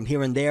banned from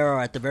here and there,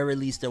 or at the very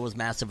least there was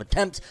massive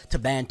attempts to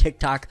ban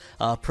TikTok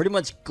pretty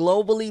much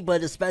globally,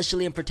 but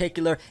especially in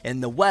particular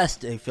in the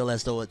West. They feel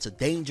as though it's a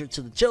danger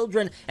to the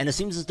children, and it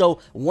seems as though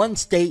one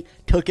state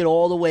took it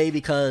all the way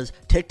because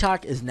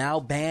TikTok is now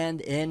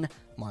banned in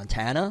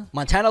Montana?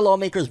 Montana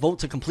lawmakers vote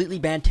to completely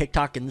ban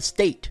TikTok in the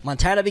state.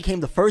 Montana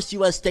became the first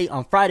U.S. state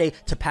on Friday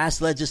to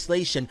pass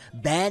legislation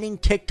banning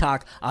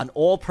TikTok on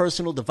all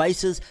personal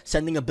devices,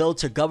 sending a bill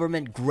to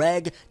Governor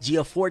Greg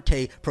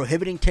Gianforte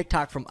prohibiting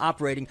TikTok from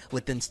operating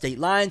within state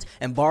lines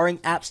and barring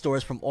app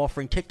stores from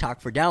offering TikTok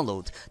for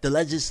downloads. The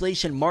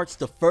legislation marks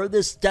the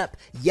furthest step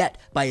yet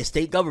by a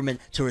state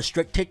government to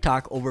restrict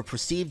TikTok over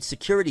perceived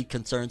security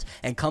concerns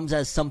and comes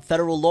as some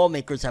federal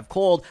lawmakers have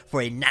called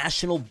for a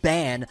national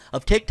ban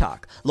of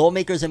TikTok.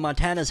 Lawmakers in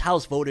Montana's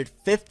House voted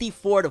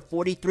 54 to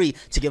 43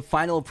 to give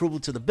final approval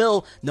to the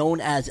bill known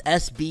as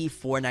SB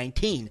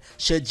 419.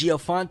 Should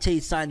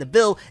Gianforte sign the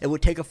bill, it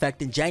would take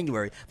effect in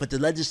January, but the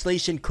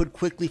legislation could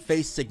quickly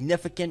face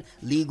significant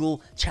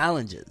legal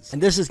challenges.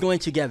 And this is going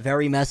to get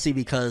very messy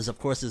because, of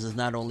course, this is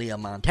not only a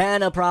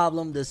Montana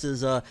problem, this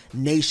is a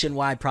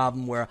nationwide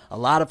problem where a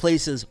lot of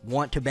places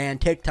want to ban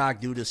TikTok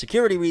due to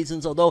security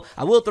reasons, although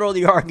I will throw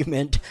the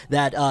argument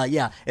that,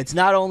 it's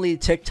not only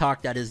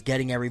TikTok that is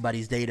getting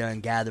everybody's data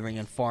and gathering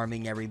and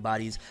farming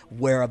everybody's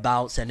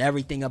whereabouts and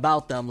everything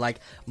about them. Like,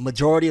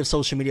 majority of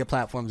social media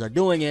platforms are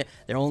doing it.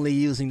 They're only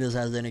using this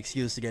as an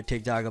excuse to get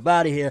TikTok up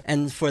out of here.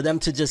 And for them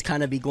to just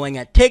kind of be going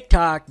at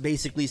TikTok,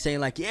 basically saying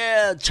like,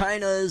 yeah,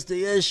 China is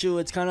the issue.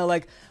 It's kind of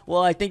like,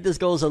 well, I think this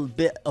goes a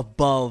bit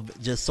above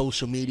just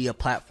social media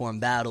platform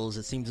battles.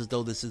 It seems as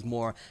though this is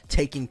more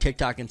taking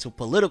TikTok into a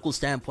political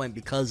standpoint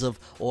because of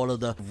all of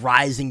the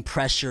rising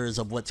pressures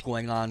of what's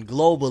going on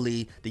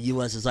globally. The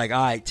U.S. is like,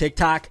 all right,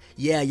 TikTok,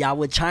 yeah, y'all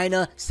with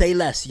China, say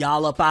less,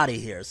 y'all up out of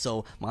here.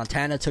 So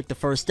Montana took the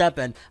first step,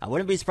 and I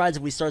wouldn't be surprised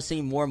if we start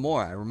seeing more and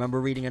more. I remember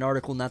reading an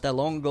article not that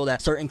long ago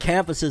that certain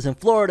campuses in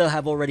Florida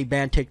have already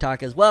banned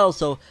TikTok as well.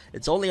 So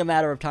it's only a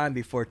matter of time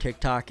before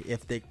TikTok,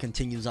 if it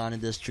continues on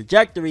in this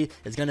trajectory,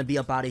 is going to be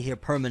up out of here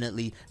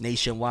permanently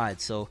nationwide.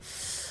 So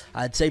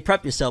I'd say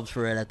prep yourselves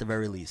for it at the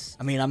very least.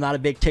 I mean, I'm not a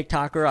big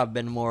TikToker. I've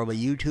been more of a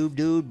YouTube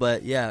dude,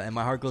 but yeah, and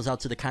my heart goes out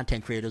to the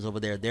content creators over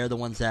there. They're the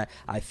ones that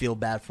I feel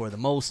bad for the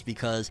most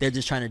because they're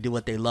just trying to do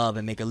what they love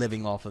and make a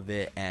living off of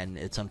it, and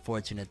it's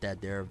unfortunate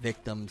that they're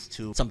victims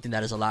to something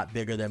that is a lot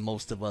bigger than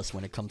most of us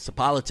when it comes to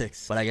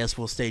politics. But I guess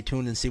we'll stay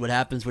tuned and see what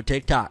happens with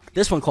TikTok.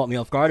 This one caught me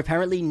off guard.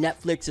 Apparently,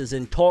 Netflix is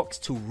in talks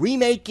to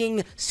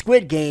remaking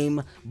Squid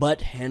Game,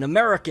 but an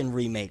American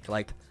remake.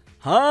 Like,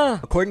 huh?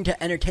 According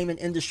to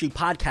entertainment industry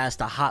podcast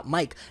A Hot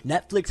Mic,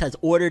 Netflix has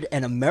ordered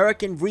an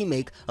American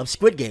remake of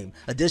Squid Game.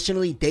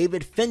 Additionally,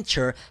 David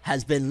Fincher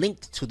has been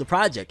linked to the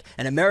project.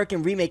 An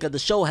American remake of the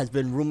show has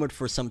been rumored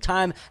for some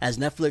time as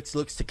Netflix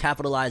looks to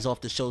capitalize off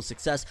the show's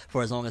success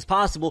for as long as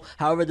possible.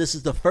 However, this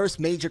is the first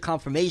major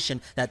confirmation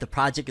that the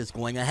project is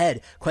going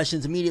ahead.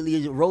 Questions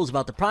immediately arose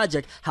about the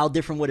project. How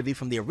different would it be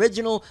from the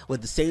original?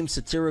 With the same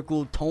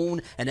satirical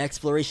tone and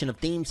exploration of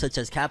themes such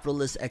as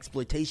capitalist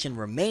exploitation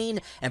remain?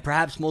 And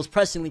perhaps most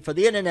pressingly for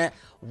the internet,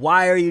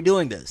 why are you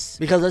doing this?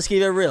 Because let's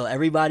keep it real.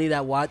 Everybody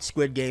that watched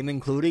Squid Game,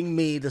 including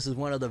me, this is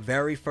one of the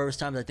very first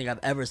times I think I've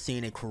ever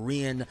seen a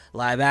Korean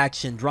live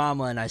action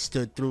drama, and I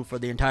stood through for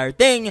the entire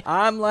thing.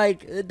 I'm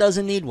like, it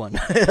doesn't need one.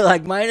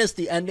 Like, minus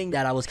the ending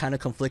that I was kind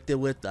of conflicted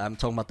with. I'm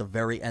talking about the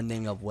very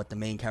ending of what the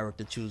main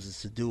character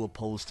chooses to do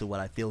opposed to what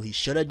I feel he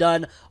should have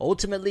done.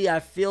 Ultimately, I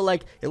feel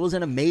like it was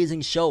an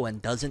amazing show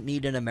and doesn't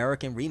need an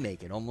American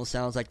remake. It almost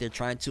sounds like they're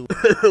trying to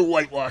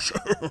whitewash.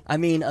 I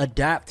mean,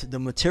 adapt the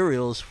materials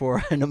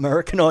for an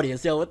American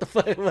audience. Yo, what the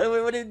fuck?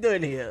 What are you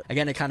doing here?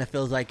 Again, it kind of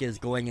feels like it's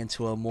going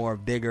into a more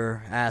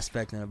bigger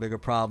aspect and a bigger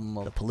problem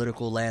of the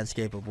political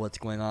landscape of what's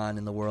going on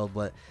in the world.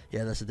 But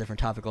yeah, that's a different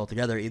topic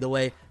altogether. Either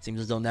way, it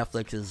seems as though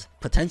Netflix is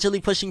potentially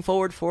pushing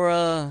forward for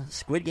a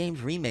Squid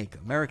Games remake,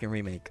 American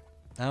remake.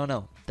 I don't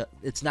know.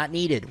 It's not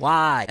needed.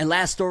 Why? And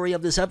last story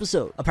of this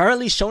episode.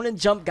 Apparently, Shonen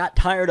Jump got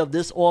tired of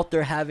this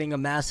author having a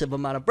massive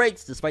amount of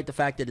breaks, despite the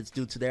fact that it's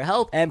due to their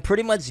health, and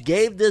pretty much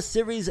gave this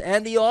series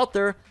and the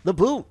author the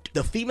boot.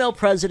 The female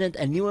president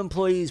and new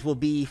employees will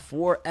be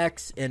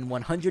 4X in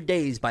 100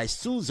 days by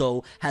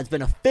Suzo has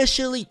been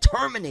officially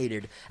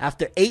terminated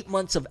after 8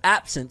 months of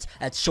absence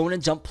at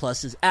Shonen Jump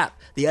Plus's app.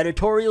 The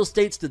editorial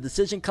states the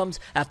decision comes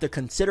after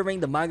considering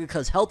the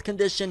mangaka's health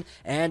condition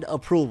and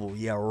approval.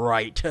 Yeah,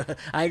 right.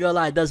 I ain't gonna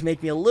lie, it does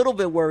make me a little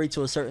bit worried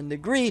to a certain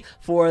degree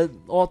for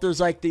authors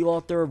like the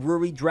author of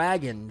Ruri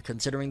Dragon,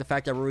 considering the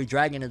fact that Ruri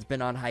Dragon has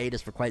been on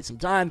hiatus for quite some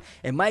time.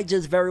 It might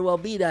just very well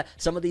be that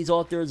some of these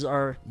authors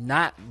are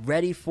not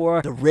ready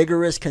for the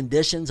rigorous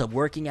conditions of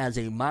working as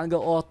a manga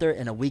author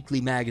in a weekly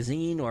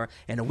magazine or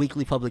in a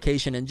weekly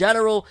publication in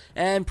general,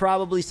 and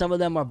probably some of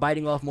them are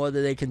biting off more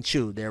than they can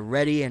chew. They're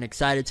ready and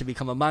excited to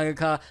become a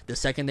mangaka the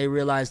second they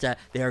realize that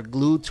they are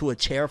glued to a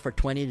chair for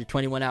 20 to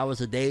 21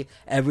 hours a day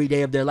every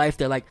day of their life.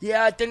 They're like,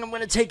 yeah, I think I'm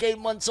going to take 8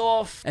 months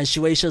off. And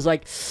Shueisha's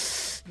like,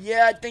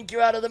 yeah, I think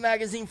you're out of the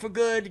magazine for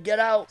good. Get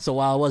out. So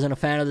while I wasn't a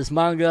fan of this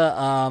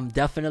manga,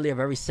 definitely a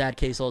very sad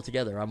case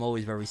altogether. I'm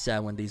always very sad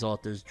when these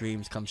authors'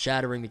 dreams come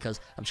shattering because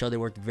I'm sure they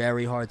worked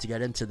very hard to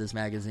get into this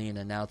magazine,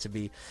 and now to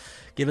be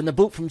given the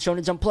boot from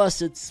Shonen Jump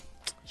Plus, it's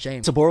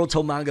Shame. So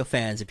Boruto manga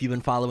fans, if you've been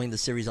following the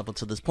series up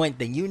until this point,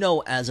 then you know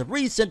as of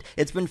recent,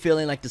 it's been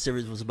feeling like the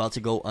series was about to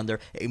go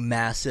under a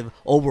massive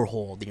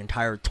overhaul. The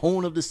entire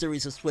tone of the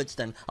series has switched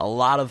and a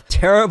lot of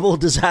terrible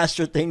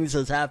disaster things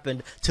has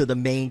happened to the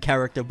main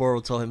character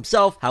Boruto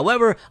himself.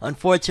 However,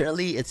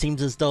 unfortunately, it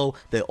seems as though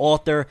the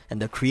author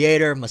and the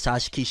creator,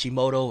 Masashi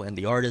Kishimoto, and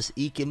the artist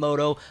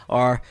Ikimoto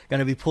are going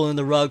to be pulling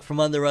the rug from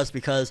under us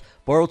because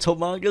Boruto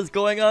manga is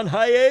going on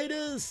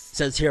hiatus. It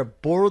says here,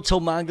 Boruto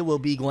manga will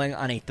be going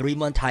on a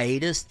 3-month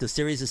hiatus. The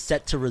series is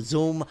set to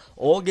resume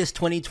August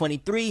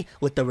 2023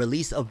 with the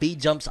release of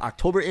V-Jump's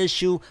October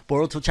issue.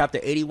 Boruto Chapter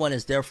 81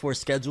 is therefore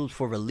scheduled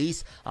for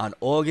release on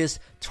August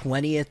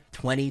 20th,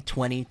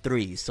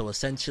 2023. So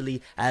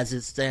essentially, as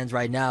it stands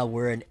right now,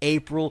 we're in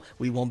April.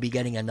 We won't be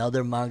getting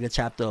another manga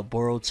chapter of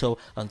Boruto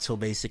until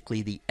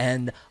basically the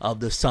end of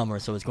the summer.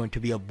 So it's going to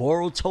be a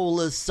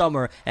Boruto-less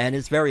summer, and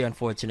it's very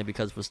unfortunate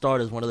because for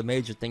starters, one of the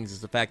major things is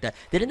the fact that,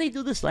 didn't they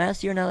do this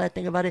last year now that I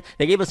think about it?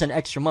 They gave us an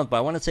extra month, but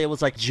I want to say it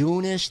was like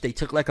June-ish. They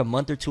took like a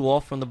month or two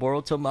off from the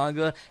Boruto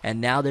manga,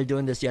 and now they're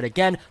doing this yet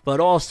again.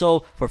 But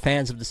also, for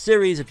fans of the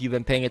series, if you've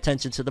been paying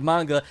attention to the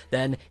manga,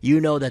 then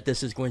you know that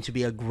this is going to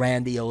be a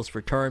grandiose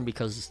return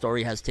because the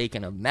story has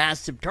taken a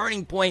massive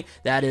turning point.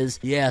 That is,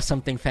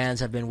 something fans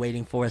have been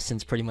waiting for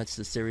since pretty much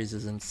the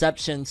series'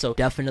 inception. So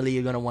definitely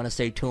you're going to want to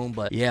stay tuned.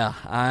 But yeah,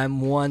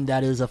 I'm one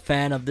that is a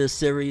fan of this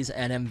series,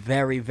 and I'm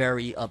very,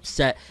 very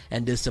upset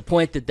and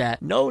disappointed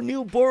that no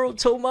new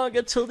Boruto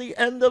manga till the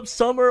end of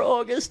summer,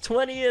 August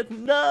 20th.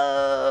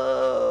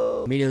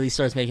 No! Immediately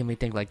starts making me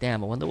think like,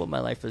 damn, I wonder what my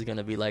life is going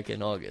to be like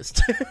in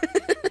August.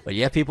 But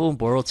yeah, people,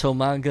 Boruto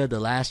manga, the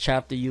last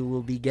chapter you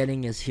will be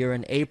getting is here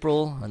in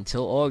April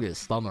until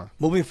August. Bummer.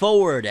 Moving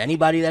forward,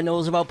 anybody that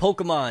knows about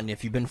Pokemon,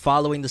 if you've been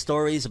following the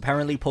stories,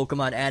 apparently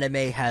Pokemon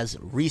anime has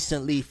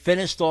recently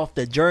finished off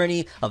the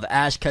journey of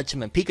Ash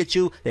Ketchum and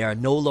Pikachu. They are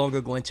no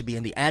longer going to be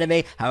in the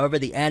anime. However,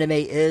 the anime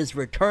is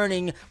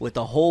returning with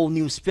a whole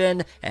new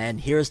spin,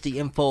 and here's the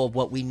info of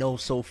what we know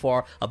so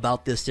far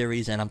about this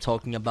series, and I'm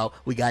talking about,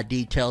 we got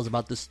details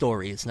about the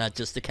story. It's not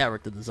just the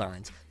character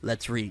designs.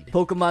 Let's read.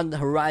 Pokemon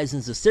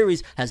Horizons, the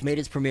series, has made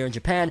its premiere in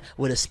Japan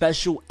with a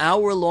special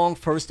hour-long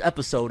first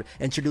episode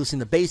introducing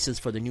the basis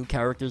for the new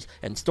characters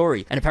and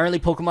story. And apparently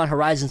Pokemon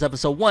Horizons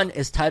Episode 1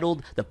 is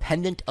titled The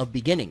Pendant of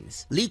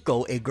Beginnings.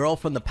 Liko, a girl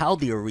from the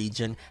Paldea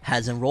region,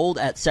 has enrolled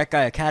at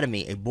Sekai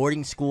Academy, a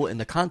boarding school in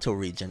the Kanto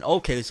region.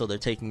 Okay, so they're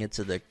taking it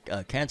to the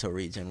Kanto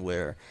region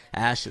where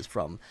Ash is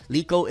from.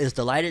 Liko is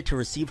delighted to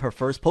receive her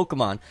first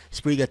Pokemon,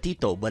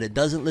 Sprigatito, but it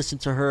doesn't listen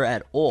to her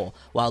at all.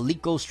 While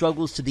Liko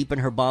struggles to deepen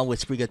her bond with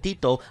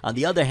Sprigatito, on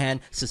the other hand,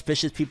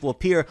 suspicious people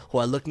appear who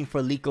are looking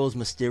for Liko's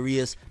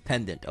mysterious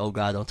pendant. Oh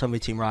god, don't tell me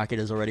Team Rocket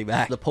is already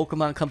back. The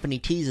Pokemon Company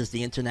teases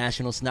the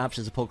international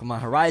synopsis of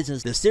Pokemon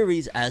Horizons, the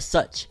series, as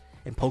such.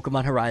 In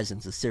Pokemon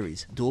Horizons, the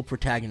series, dual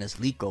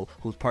protagonist Liko,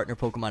 whose partner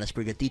Pokemon is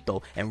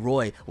Sprigatito, and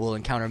Roy will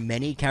encounter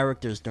many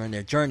characters during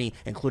their journey,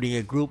 including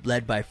a group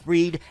led by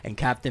Freed and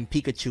Captain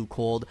Pikachu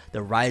called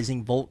the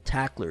Rising Volt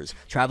Tacklers.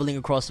 Traveling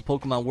across the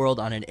Pokemon world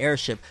on an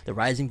airship, the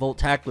Rising Volt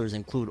Tacklers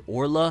include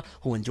Orla,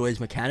 who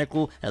enjoys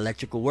mechanical and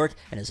electrical work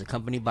and is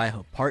accompanied by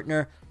her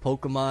partner,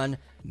 Pokemon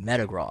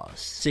Metagross.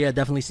 So yeah, it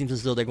definitely seems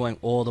as though they're going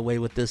all the way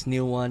with this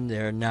new one.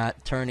 They're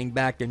not turning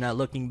back. They're not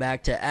looking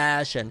back to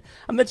Ash. And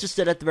I'm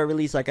interested at the very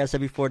least, like I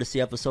said before, to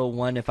see episode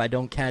 1. If I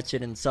don't catch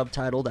it in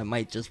subtitled, I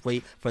might just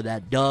wait for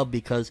that dub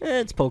because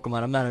it's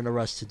Pokemon. I'm not in a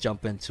rush to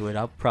jump into it.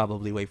 I'll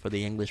probably wait for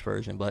the English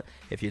version. But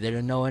if you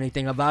didn't know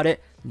anything about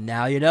it,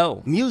 now you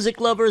know.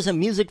 Music lovers and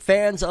music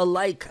fans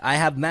alike, I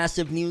have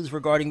massive news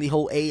regarding the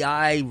whole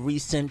AI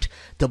recent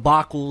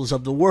debacles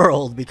of the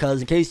world,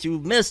 because in case you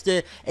missed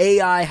it,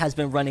 AI has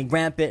been running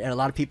rampant and a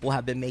lot of people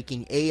have been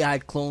making AI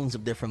clones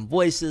of different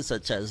voices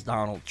such as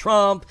Donald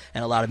Trump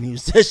and a lot of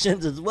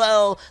musicians as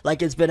well.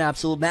 Like, it's been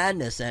absolute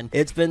madness, and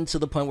it's been to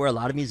the point where a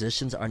lot of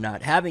musicians are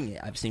not having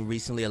it. I've seen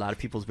recently a lot of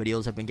people's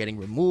videos have been getting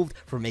removed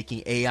for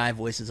making AI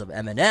voices of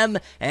Eminem,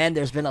 and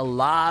there's been a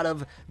lot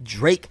of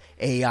Drake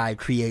AI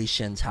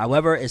creations.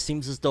 However, it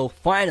seems as though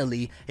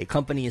finally a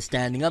company is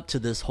standing up to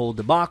this whole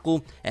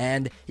debacle,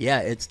 and yeah,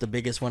 it's the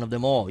biggest one of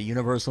them all,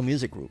 Universal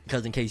Music Group.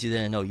 Because in case you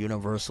didn't know,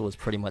 Universal is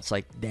pretty much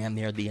like damn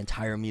near the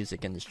entire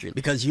music industry.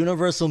 Because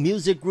Universal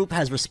Music Group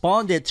has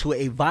responded to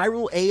a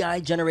viral AI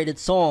generated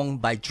song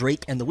by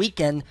Drake and The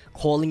Weeknd,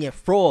 calling it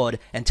fraud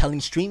and telling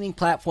streaming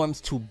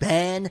platforms to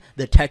ban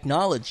the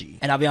technology.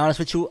 And I'll be honest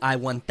with you, I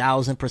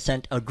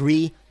 1000%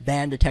 agree,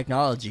 ban the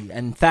technology.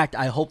 And in fact,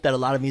 I hope that a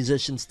lot of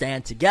musicians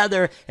stand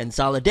together in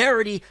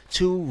solidarity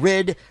to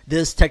rid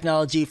this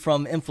technology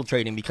from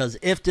infiltrating, because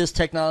if this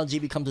technology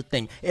becomes a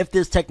thing, if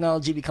this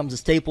technology becomes a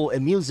staple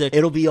in music,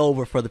 it'll be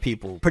over for the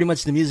people. Pretty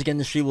much the music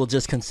industry will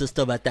just consist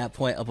of, at that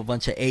point, of a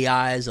bunch of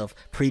AIs of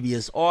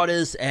previous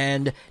artists,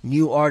 and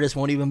new artists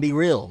won't even be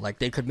real. Like,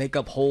 they could make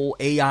up whole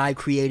AI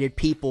created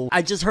people.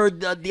 I just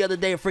heard the other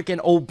day a freaking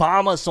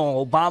Obama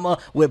song, Obama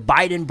with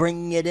Biden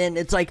bringing it in.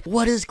 It's like,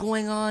 what is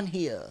going on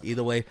here?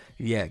 Either way, boy,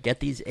 yeah, get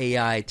these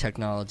AI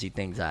technology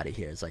things out of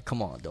here. It's like,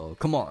 come on, dog,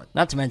 come on.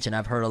 Not to mention,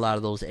 I've heard a lot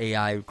of those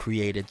AI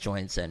created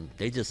joints, and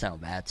they just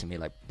sound bad to me.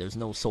 Like, there's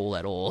no soul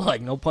at all.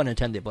 Like, no pun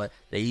intended, but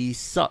they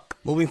suck.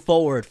 Moving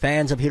forward,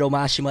 fans of Hiro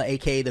Mashima,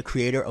 aka the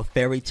creator of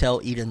Fairy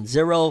Tail Eden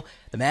Zero,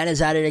 the man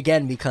is at it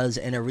again because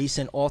in a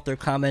recent author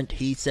comment,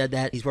 he said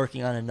that he's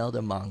working on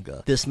another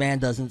manga. This man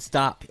doesn't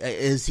stop.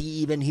 Is he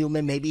even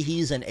human? Maybe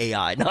he's an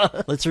AI.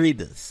 Let's read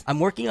this. I'm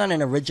working on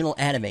an original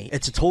anime.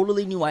 It's a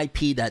totally new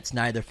IP that's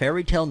neither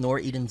Fairy Tail nor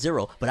Eden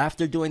Zero, but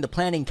after doing the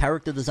planning,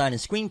 character design,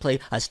 and screenplay,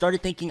 I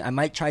started thinking I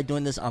might try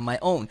doing this on my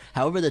own.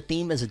 However, the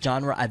theme is a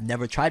genre I've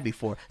never tried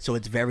before, so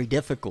it's very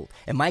difficult.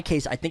 In my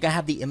case, I think I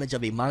have the image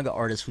of a manga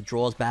artist who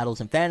draws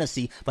battles in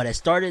fantasy, but I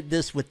started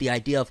this with the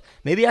idea of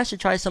maybe I should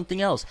try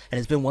something else, and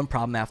it's been one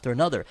problem after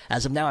another.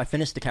 As of now, I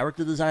finished the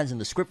character designs and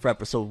the script for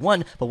episode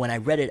 1, but when I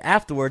read it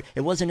afterward,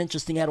 it wasn't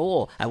interesting at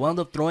all. I wound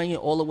up throwing it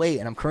all away,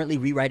 and I'm currently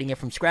rewriting it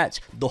from scratch.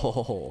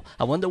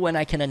 I wonder when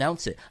I can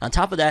announce it. On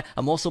top of that,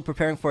 I'm also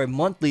preparing for a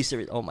monthly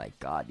series. Oh my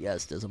god,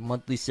 yes, there's a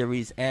monthly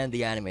series and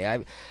the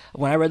anime.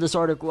 When I read this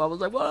article, I was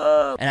like,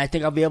 whoa! And I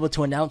think I'll be able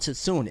to announce it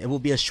soon. It will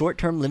be a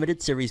short-term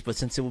limited series, but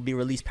since it will be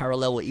released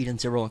parallel with Eden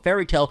Zero and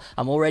Fairy Tail,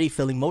 I'm already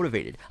feeling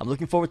motivated. I'm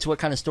looking forward to what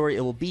kind of story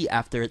it will be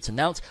after it's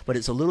announced, but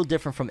it's a little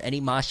different from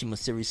any Mashima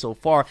series so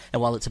far,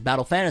 and while it's a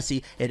battle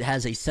fantasy, it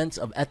has a sense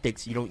of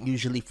ethics you don't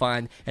usually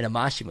find in a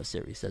Mashima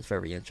series. That's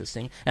very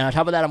interesting. And on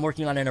top of that, I'm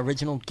working on an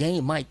original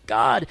game. My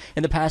god!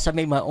 In the past, I've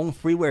made my own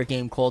freeware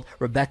game called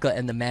Rebecca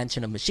and the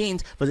Mansion of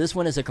Machines, but this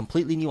one is a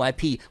completely new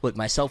IP with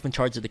myself in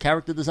charge of the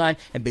character design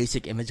and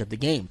basic image of the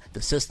game,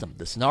 the system,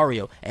 the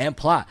scenario, and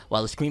plot,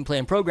 while the screenplay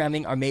and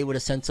programming are made with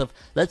a sense of,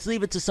 let's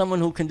leave it to someone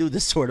who can do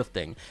this sort of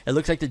thing. It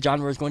looks like the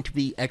genre is going to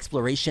be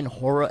exploration,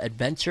 horror,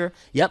 adventure.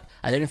 Yep,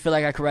 I didn't feel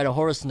like I could write a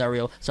horror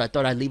scenario, so I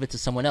thought I'd leave it to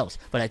someone else,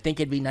 but I think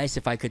it'd be nice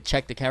if I could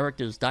check the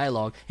character's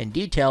dialogue in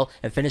detail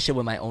and finish it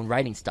with my own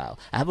writing style.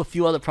 I have a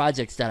few other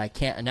projects that I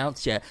can't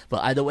announce yet,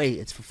 but either way,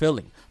 it's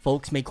fulfilling.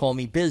 Folks may call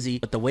me busy,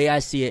 but the way I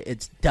see it,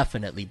 it's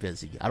definitely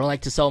busy. I don't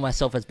like to sell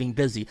myself as being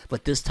busy,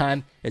 but this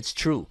time, it's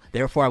true.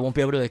 Therefore, I won't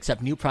be able to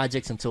accept new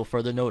projects until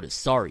further notice.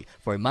 Sorry.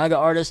 For a manga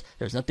artist,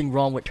 there's nothing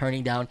wrong with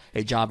turning down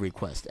a job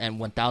request, and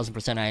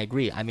 1000% I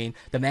agree. I mean,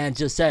 the man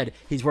just said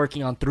he's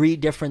working on 3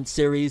 different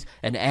series,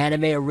 an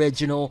anime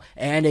original,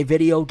 and a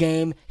video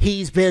game.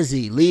 He's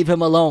busy. Leave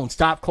him alone.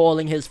 Stop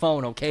calling his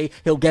phone, okay?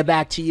 He'll get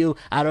back to you,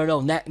 I don't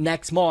know,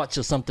 next March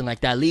or something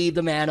like that. Leave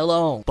the man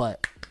alone.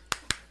 But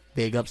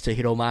big ups to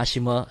Hiro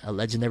Mashima, a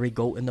legendary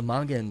GOAT in the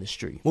manga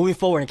industry. Moving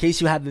forward, in case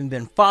you haven't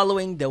been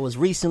following, there was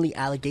recently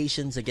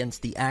allegations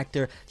against the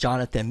actor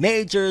Jonathan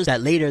Majors,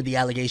 that later the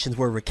allegations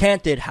were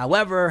recanted.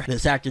 However,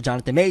 this actor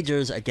Jonathan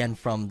Majors, again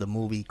from the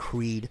movie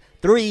Creed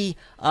 3,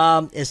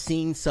 is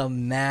seeing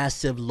some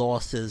massive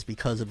losses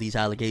because of these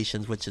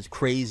allegations, which is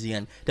crazy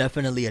and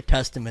definitely a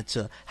testament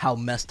to how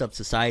messed up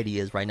society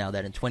is right now,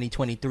 that in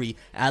 2023,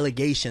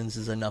 allegations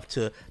is enough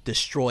to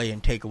destroy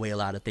and take away a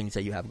lot of things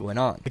that you have going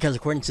on. Because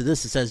according to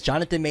this, it says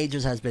Jonathan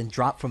Majors has been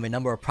dropped from a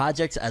number of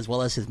projects as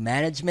well as his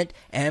management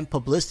and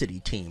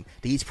publicity team.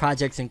 These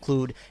projects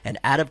include an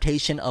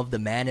adaptation of The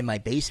Man in My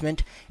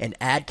Basement, an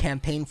ad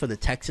campaign for the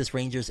Texas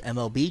Rangers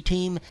MLB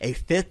team, a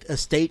Fifth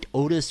Estate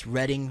Otis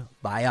Redding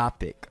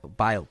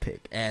biopic,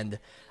 and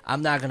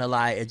I'm not gonna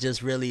lie, it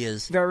just really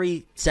is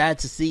very sad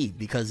to see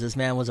because this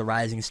man was a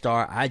rising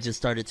star. I just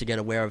started to get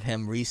aware of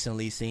him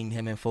recently, seeing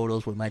him in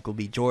photos with Michael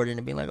B. Jordan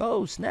and being like,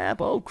 oh snap,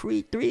 oh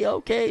Creed 3,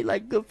 okay,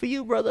 like good for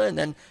you, brother. And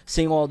then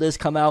seeing all this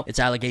come out, it's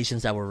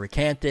allegations that were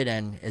recanted,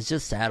 and it's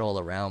just sad all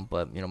around.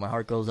 But you know, my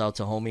heart goes out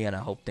to homie, and I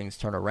hope things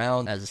turn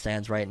around. As it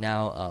stands right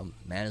now,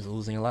 man is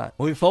losing a lot.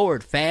 Moving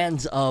forward,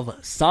 fans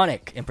of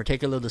Sonic, in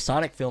particular the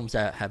Sonic films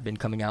that have been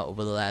coming out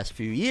over the last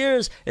few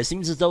years, it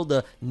seems as though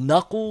the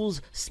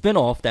Knuckles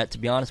spinoff, that to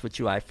be honest with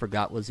you I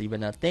forgot was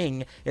even a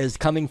thing, is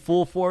coming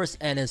full force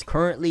and is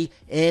currently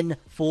in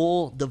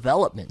full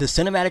development. The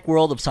cinematic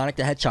world of Sonic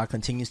the Hedgehog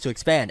continues to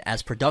expand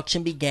as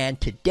production began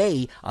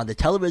today on the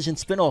television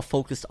spinoff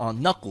focused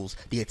on Knuckles,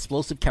 the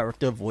explosive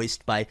character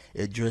voiced by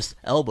Idris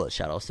Elba.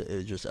 Shout out to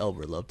Idris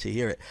Elba, love to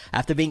hear it.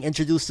 After being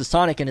introduced to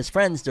Sonic and his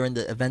friends during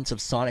the events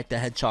of Sonic the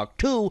Hedgehog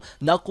 2,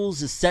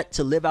 Knuckles is set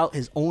to live out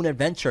his own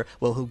adventure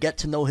where he'll get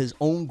to know his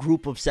own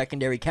group of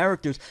secondary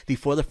characters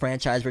before the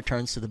franchise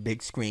returns to the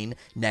big screen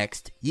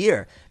next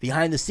year.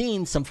 Behind the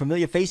scenes, some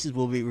familiar faces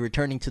will be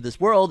returning to this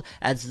world,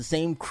 as the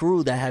same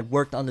crew that had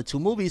worked on the 2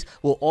 movies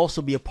will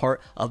also be a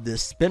part of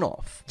this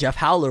spin-off. Jeff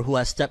Howler, who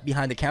has stepped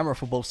behind the camera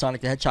for both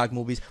Sonic the Hedgehog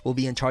movies, will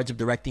be in charge of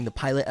directing the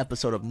pilot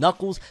episode of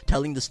Knuckles,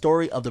 telling the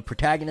story of the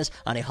protagonist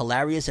on a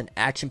hilarious and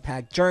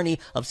action-packed journey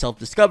of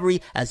self-discovery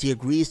as he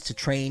agrees to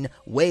train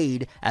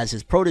Wade as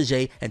his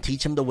protege and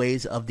teach him the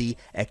ways of the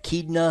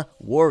Echidna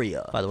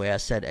warrior. By the way, I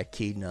said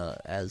Echidna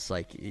as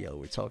like, you know,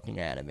 we're talking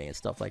anime and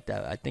stuff like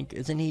that. I think,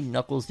 isn't he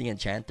Knuckles the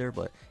Enchanter?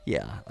 But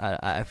yeah,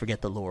 I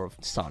forget the lore of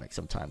Sonic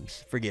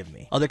sometimes. Forgive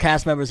me. Other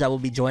cast members that will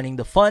be joining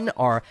the fun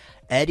are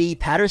Eddie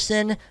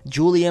Patterson,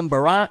 Julian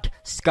Barat,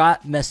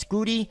 Scott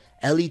Mescudi,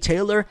 Ellie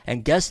Taylor,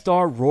 and guest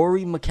star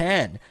Rory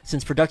McCann.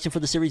 Since production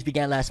for the series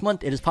began last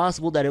month, it is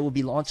possible that it will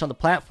be launched on the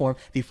platform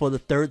before the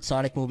third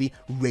Sonic movie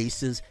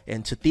races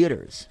into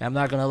theaters. I'm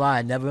not gonna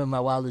lie, never in my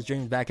wildest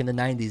dreams back in the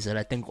 90s that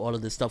I think all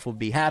of this stuff would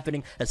be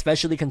happening,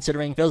 especially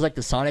considering it feels like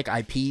the Sonic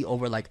IP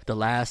over like the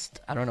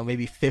last, I don't know,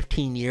 maybe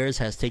 15 years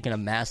has taken a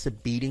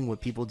massive beating with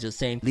people just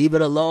saying, leave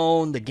it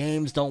alone, the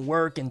games don't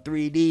work in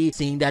 3D.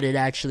 Seeing that it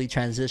actually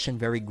transitioned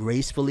very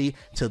gracefully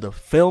to the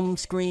film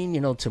screen,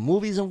 you know, to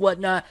movies and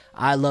whatnot,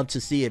 I love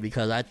to see it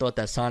because I thought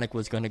that Sonic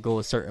was going to go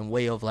a certain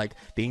way of like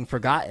being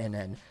forgotten,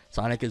 and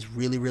Sonic is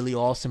really, really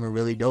awesome and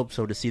really dope.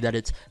 So to see that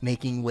it's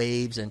making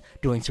waves and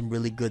doing some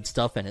really good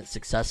stuff and it's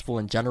successful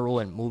in general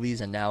in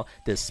movies and now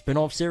this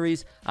spin-off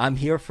series, I'm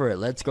here for it.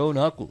 Let's go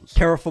Knuckles.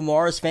 Terraform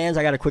Mars fans,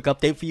 I got a quick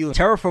update for you.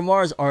 Terraform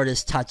Mars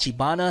artist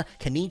Tachibana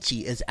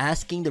Kenichi is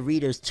asking the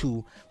readers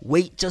to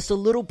wait just a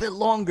little bit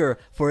longer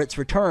for its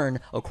return,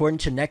 according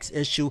to next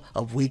issue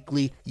of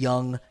Weekly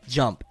Young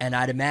Jump. And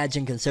I'd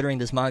imagine, considering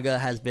this manga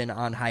has been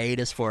on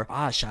hiatus for,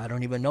 I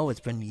don't even know,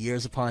 it's been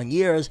years upon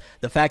years,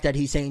 the fact that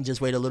he's saying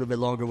just wait a little bit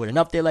longer with an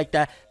update like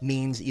that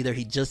means either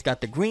he just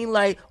got the green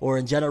light or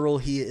in general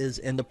he is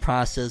in the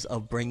process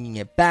of bringing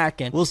it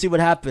back, and we'll see what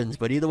happens.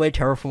 But either way,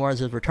 Terraform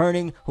Mars is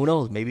returning. Who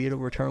knows, maybe it'll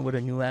return with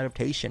a new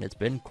adaptation. It's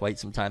been quite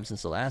some time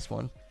since the last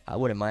one. I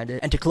wouldn't mind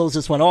it. And to close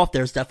this one off,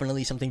 there's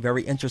definitely something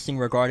very interesting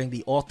regarding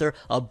the author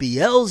of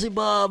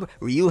Beelzebub,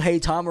 Ryuhei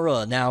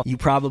Tamura. Now, you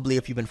probably,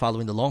 if you've been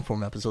following the long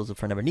form episodes of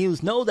Fornever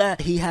News, know that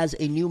he has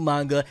a new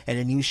manga and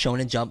a new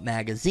Shonen Jump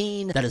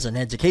magazine that is an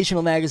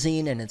educational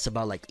magazine, and it's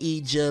about like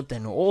Egypt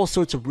and all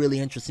sorts of really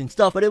interesting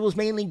stuff, but it was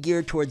mainly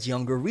geared towards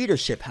younger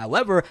readership.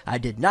 However, I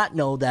did not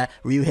know that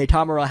Ryuhei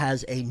Tamura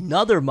has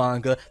another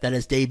manga that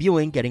is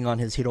debuting, getting on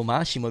his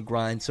Hiromashima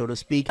grind, so to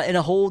speak, in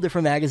a whole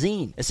different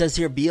magazine. It says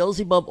here,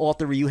 Beelzebub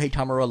author Ryuhei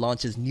Tamura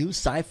launches new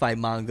sci-fi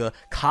manga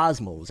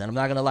Cosmos, and I'm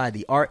not gonna lie,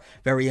 the art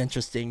very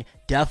interesting.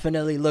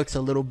 Definitely looks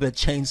a little bit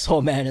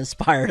Chainsaw Man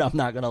inspired, I'm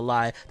not gonna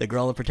lie. The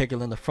girl in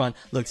particular in the front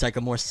looks like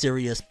a more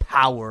serious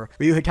power.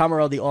 Ryuhei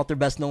Tamura, the author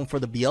best known for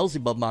the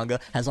Beelzebub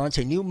manga, has launched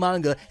a new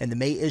manga in the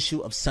May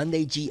issue of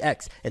Sunday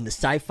GX in the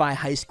sci-fi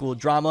high school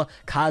drama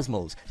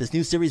Cosmos. This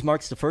new series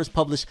marks the first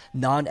published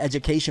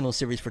non-educational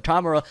series for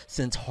Tamura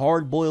since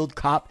Hard-Boiled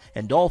Cop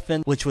and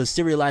Dolphin, which was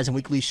serialized in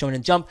Weekly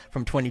Shonen Jump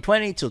from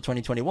 2020 till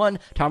 2021.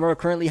 Tamura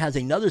currently has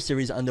another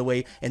series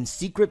underway in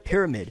Secret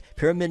Pyramid,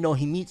 Pyramid no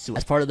Himitsu,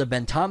 as part of the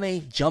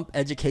Bentame Jump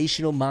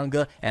educational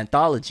manga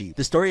anthology.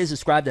 The story is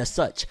described as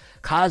such.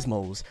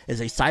 Cosmos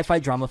is a sci-fi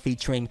drama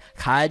featuring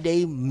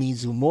Kaede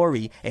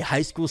Mizumori, a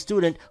high school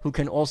student who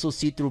can also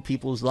see through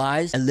people's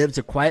lies and lives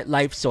a quiet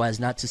life so as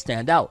not to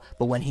stand out.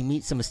 But when he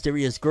meets a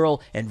mysterious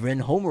girl in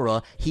Rin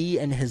Homura, he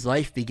and his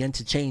life begin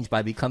to change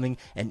by becoming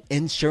an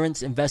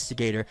insurance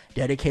investigator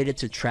dedicated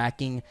to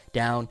tracking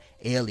down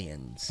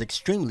aliens. It's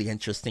extremely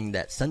interesting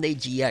that Sunday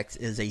GX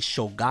is a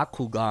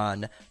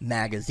Shogakukan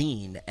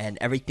magazine, and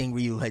everything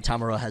Ryuhei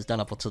Tamura has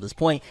done up until this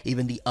point,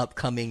 even the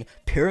upcoming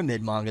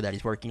Pyramid manga that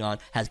he's working on,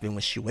 has been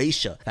with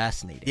Shueisha.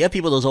 Fascinating. Yeah,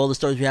 people, those are all the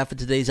stories we have for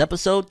today's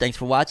episode. Thanks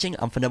for watching.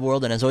 I'm Fornever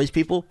World, and as always,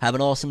 people, have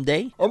an awesome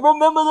day. And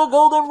remember the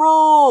golden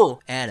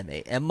rule!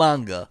 Anime and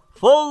manga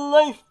for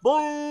life,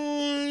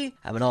 boy!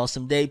 Have an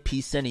awesome day.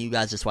 Peace, and you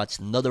guys just watched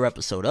another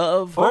episode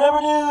of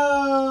Fornever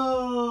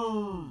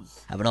News!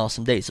 Have an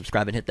awesome day.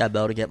 Subscribe and hit that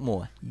bell to get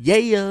more.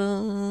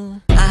 Yeah!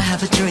 I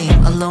have a dream,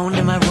 alone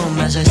in my room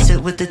as I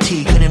sit with the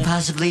tea. Couldn't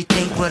possibly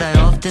think what I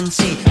often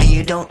see, and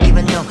you don't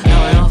even know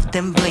how I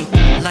often blink.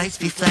 Lights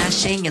be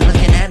flashing and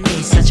looking at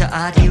me, such a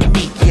odd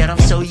unique, yet I'm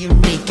so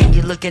unique and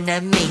you're looking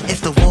at me.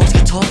 If the walls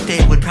could talk,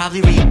 they would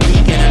probably read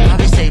Bleach, and I'd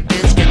probably say,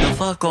 bitch, get the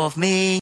fuck off me.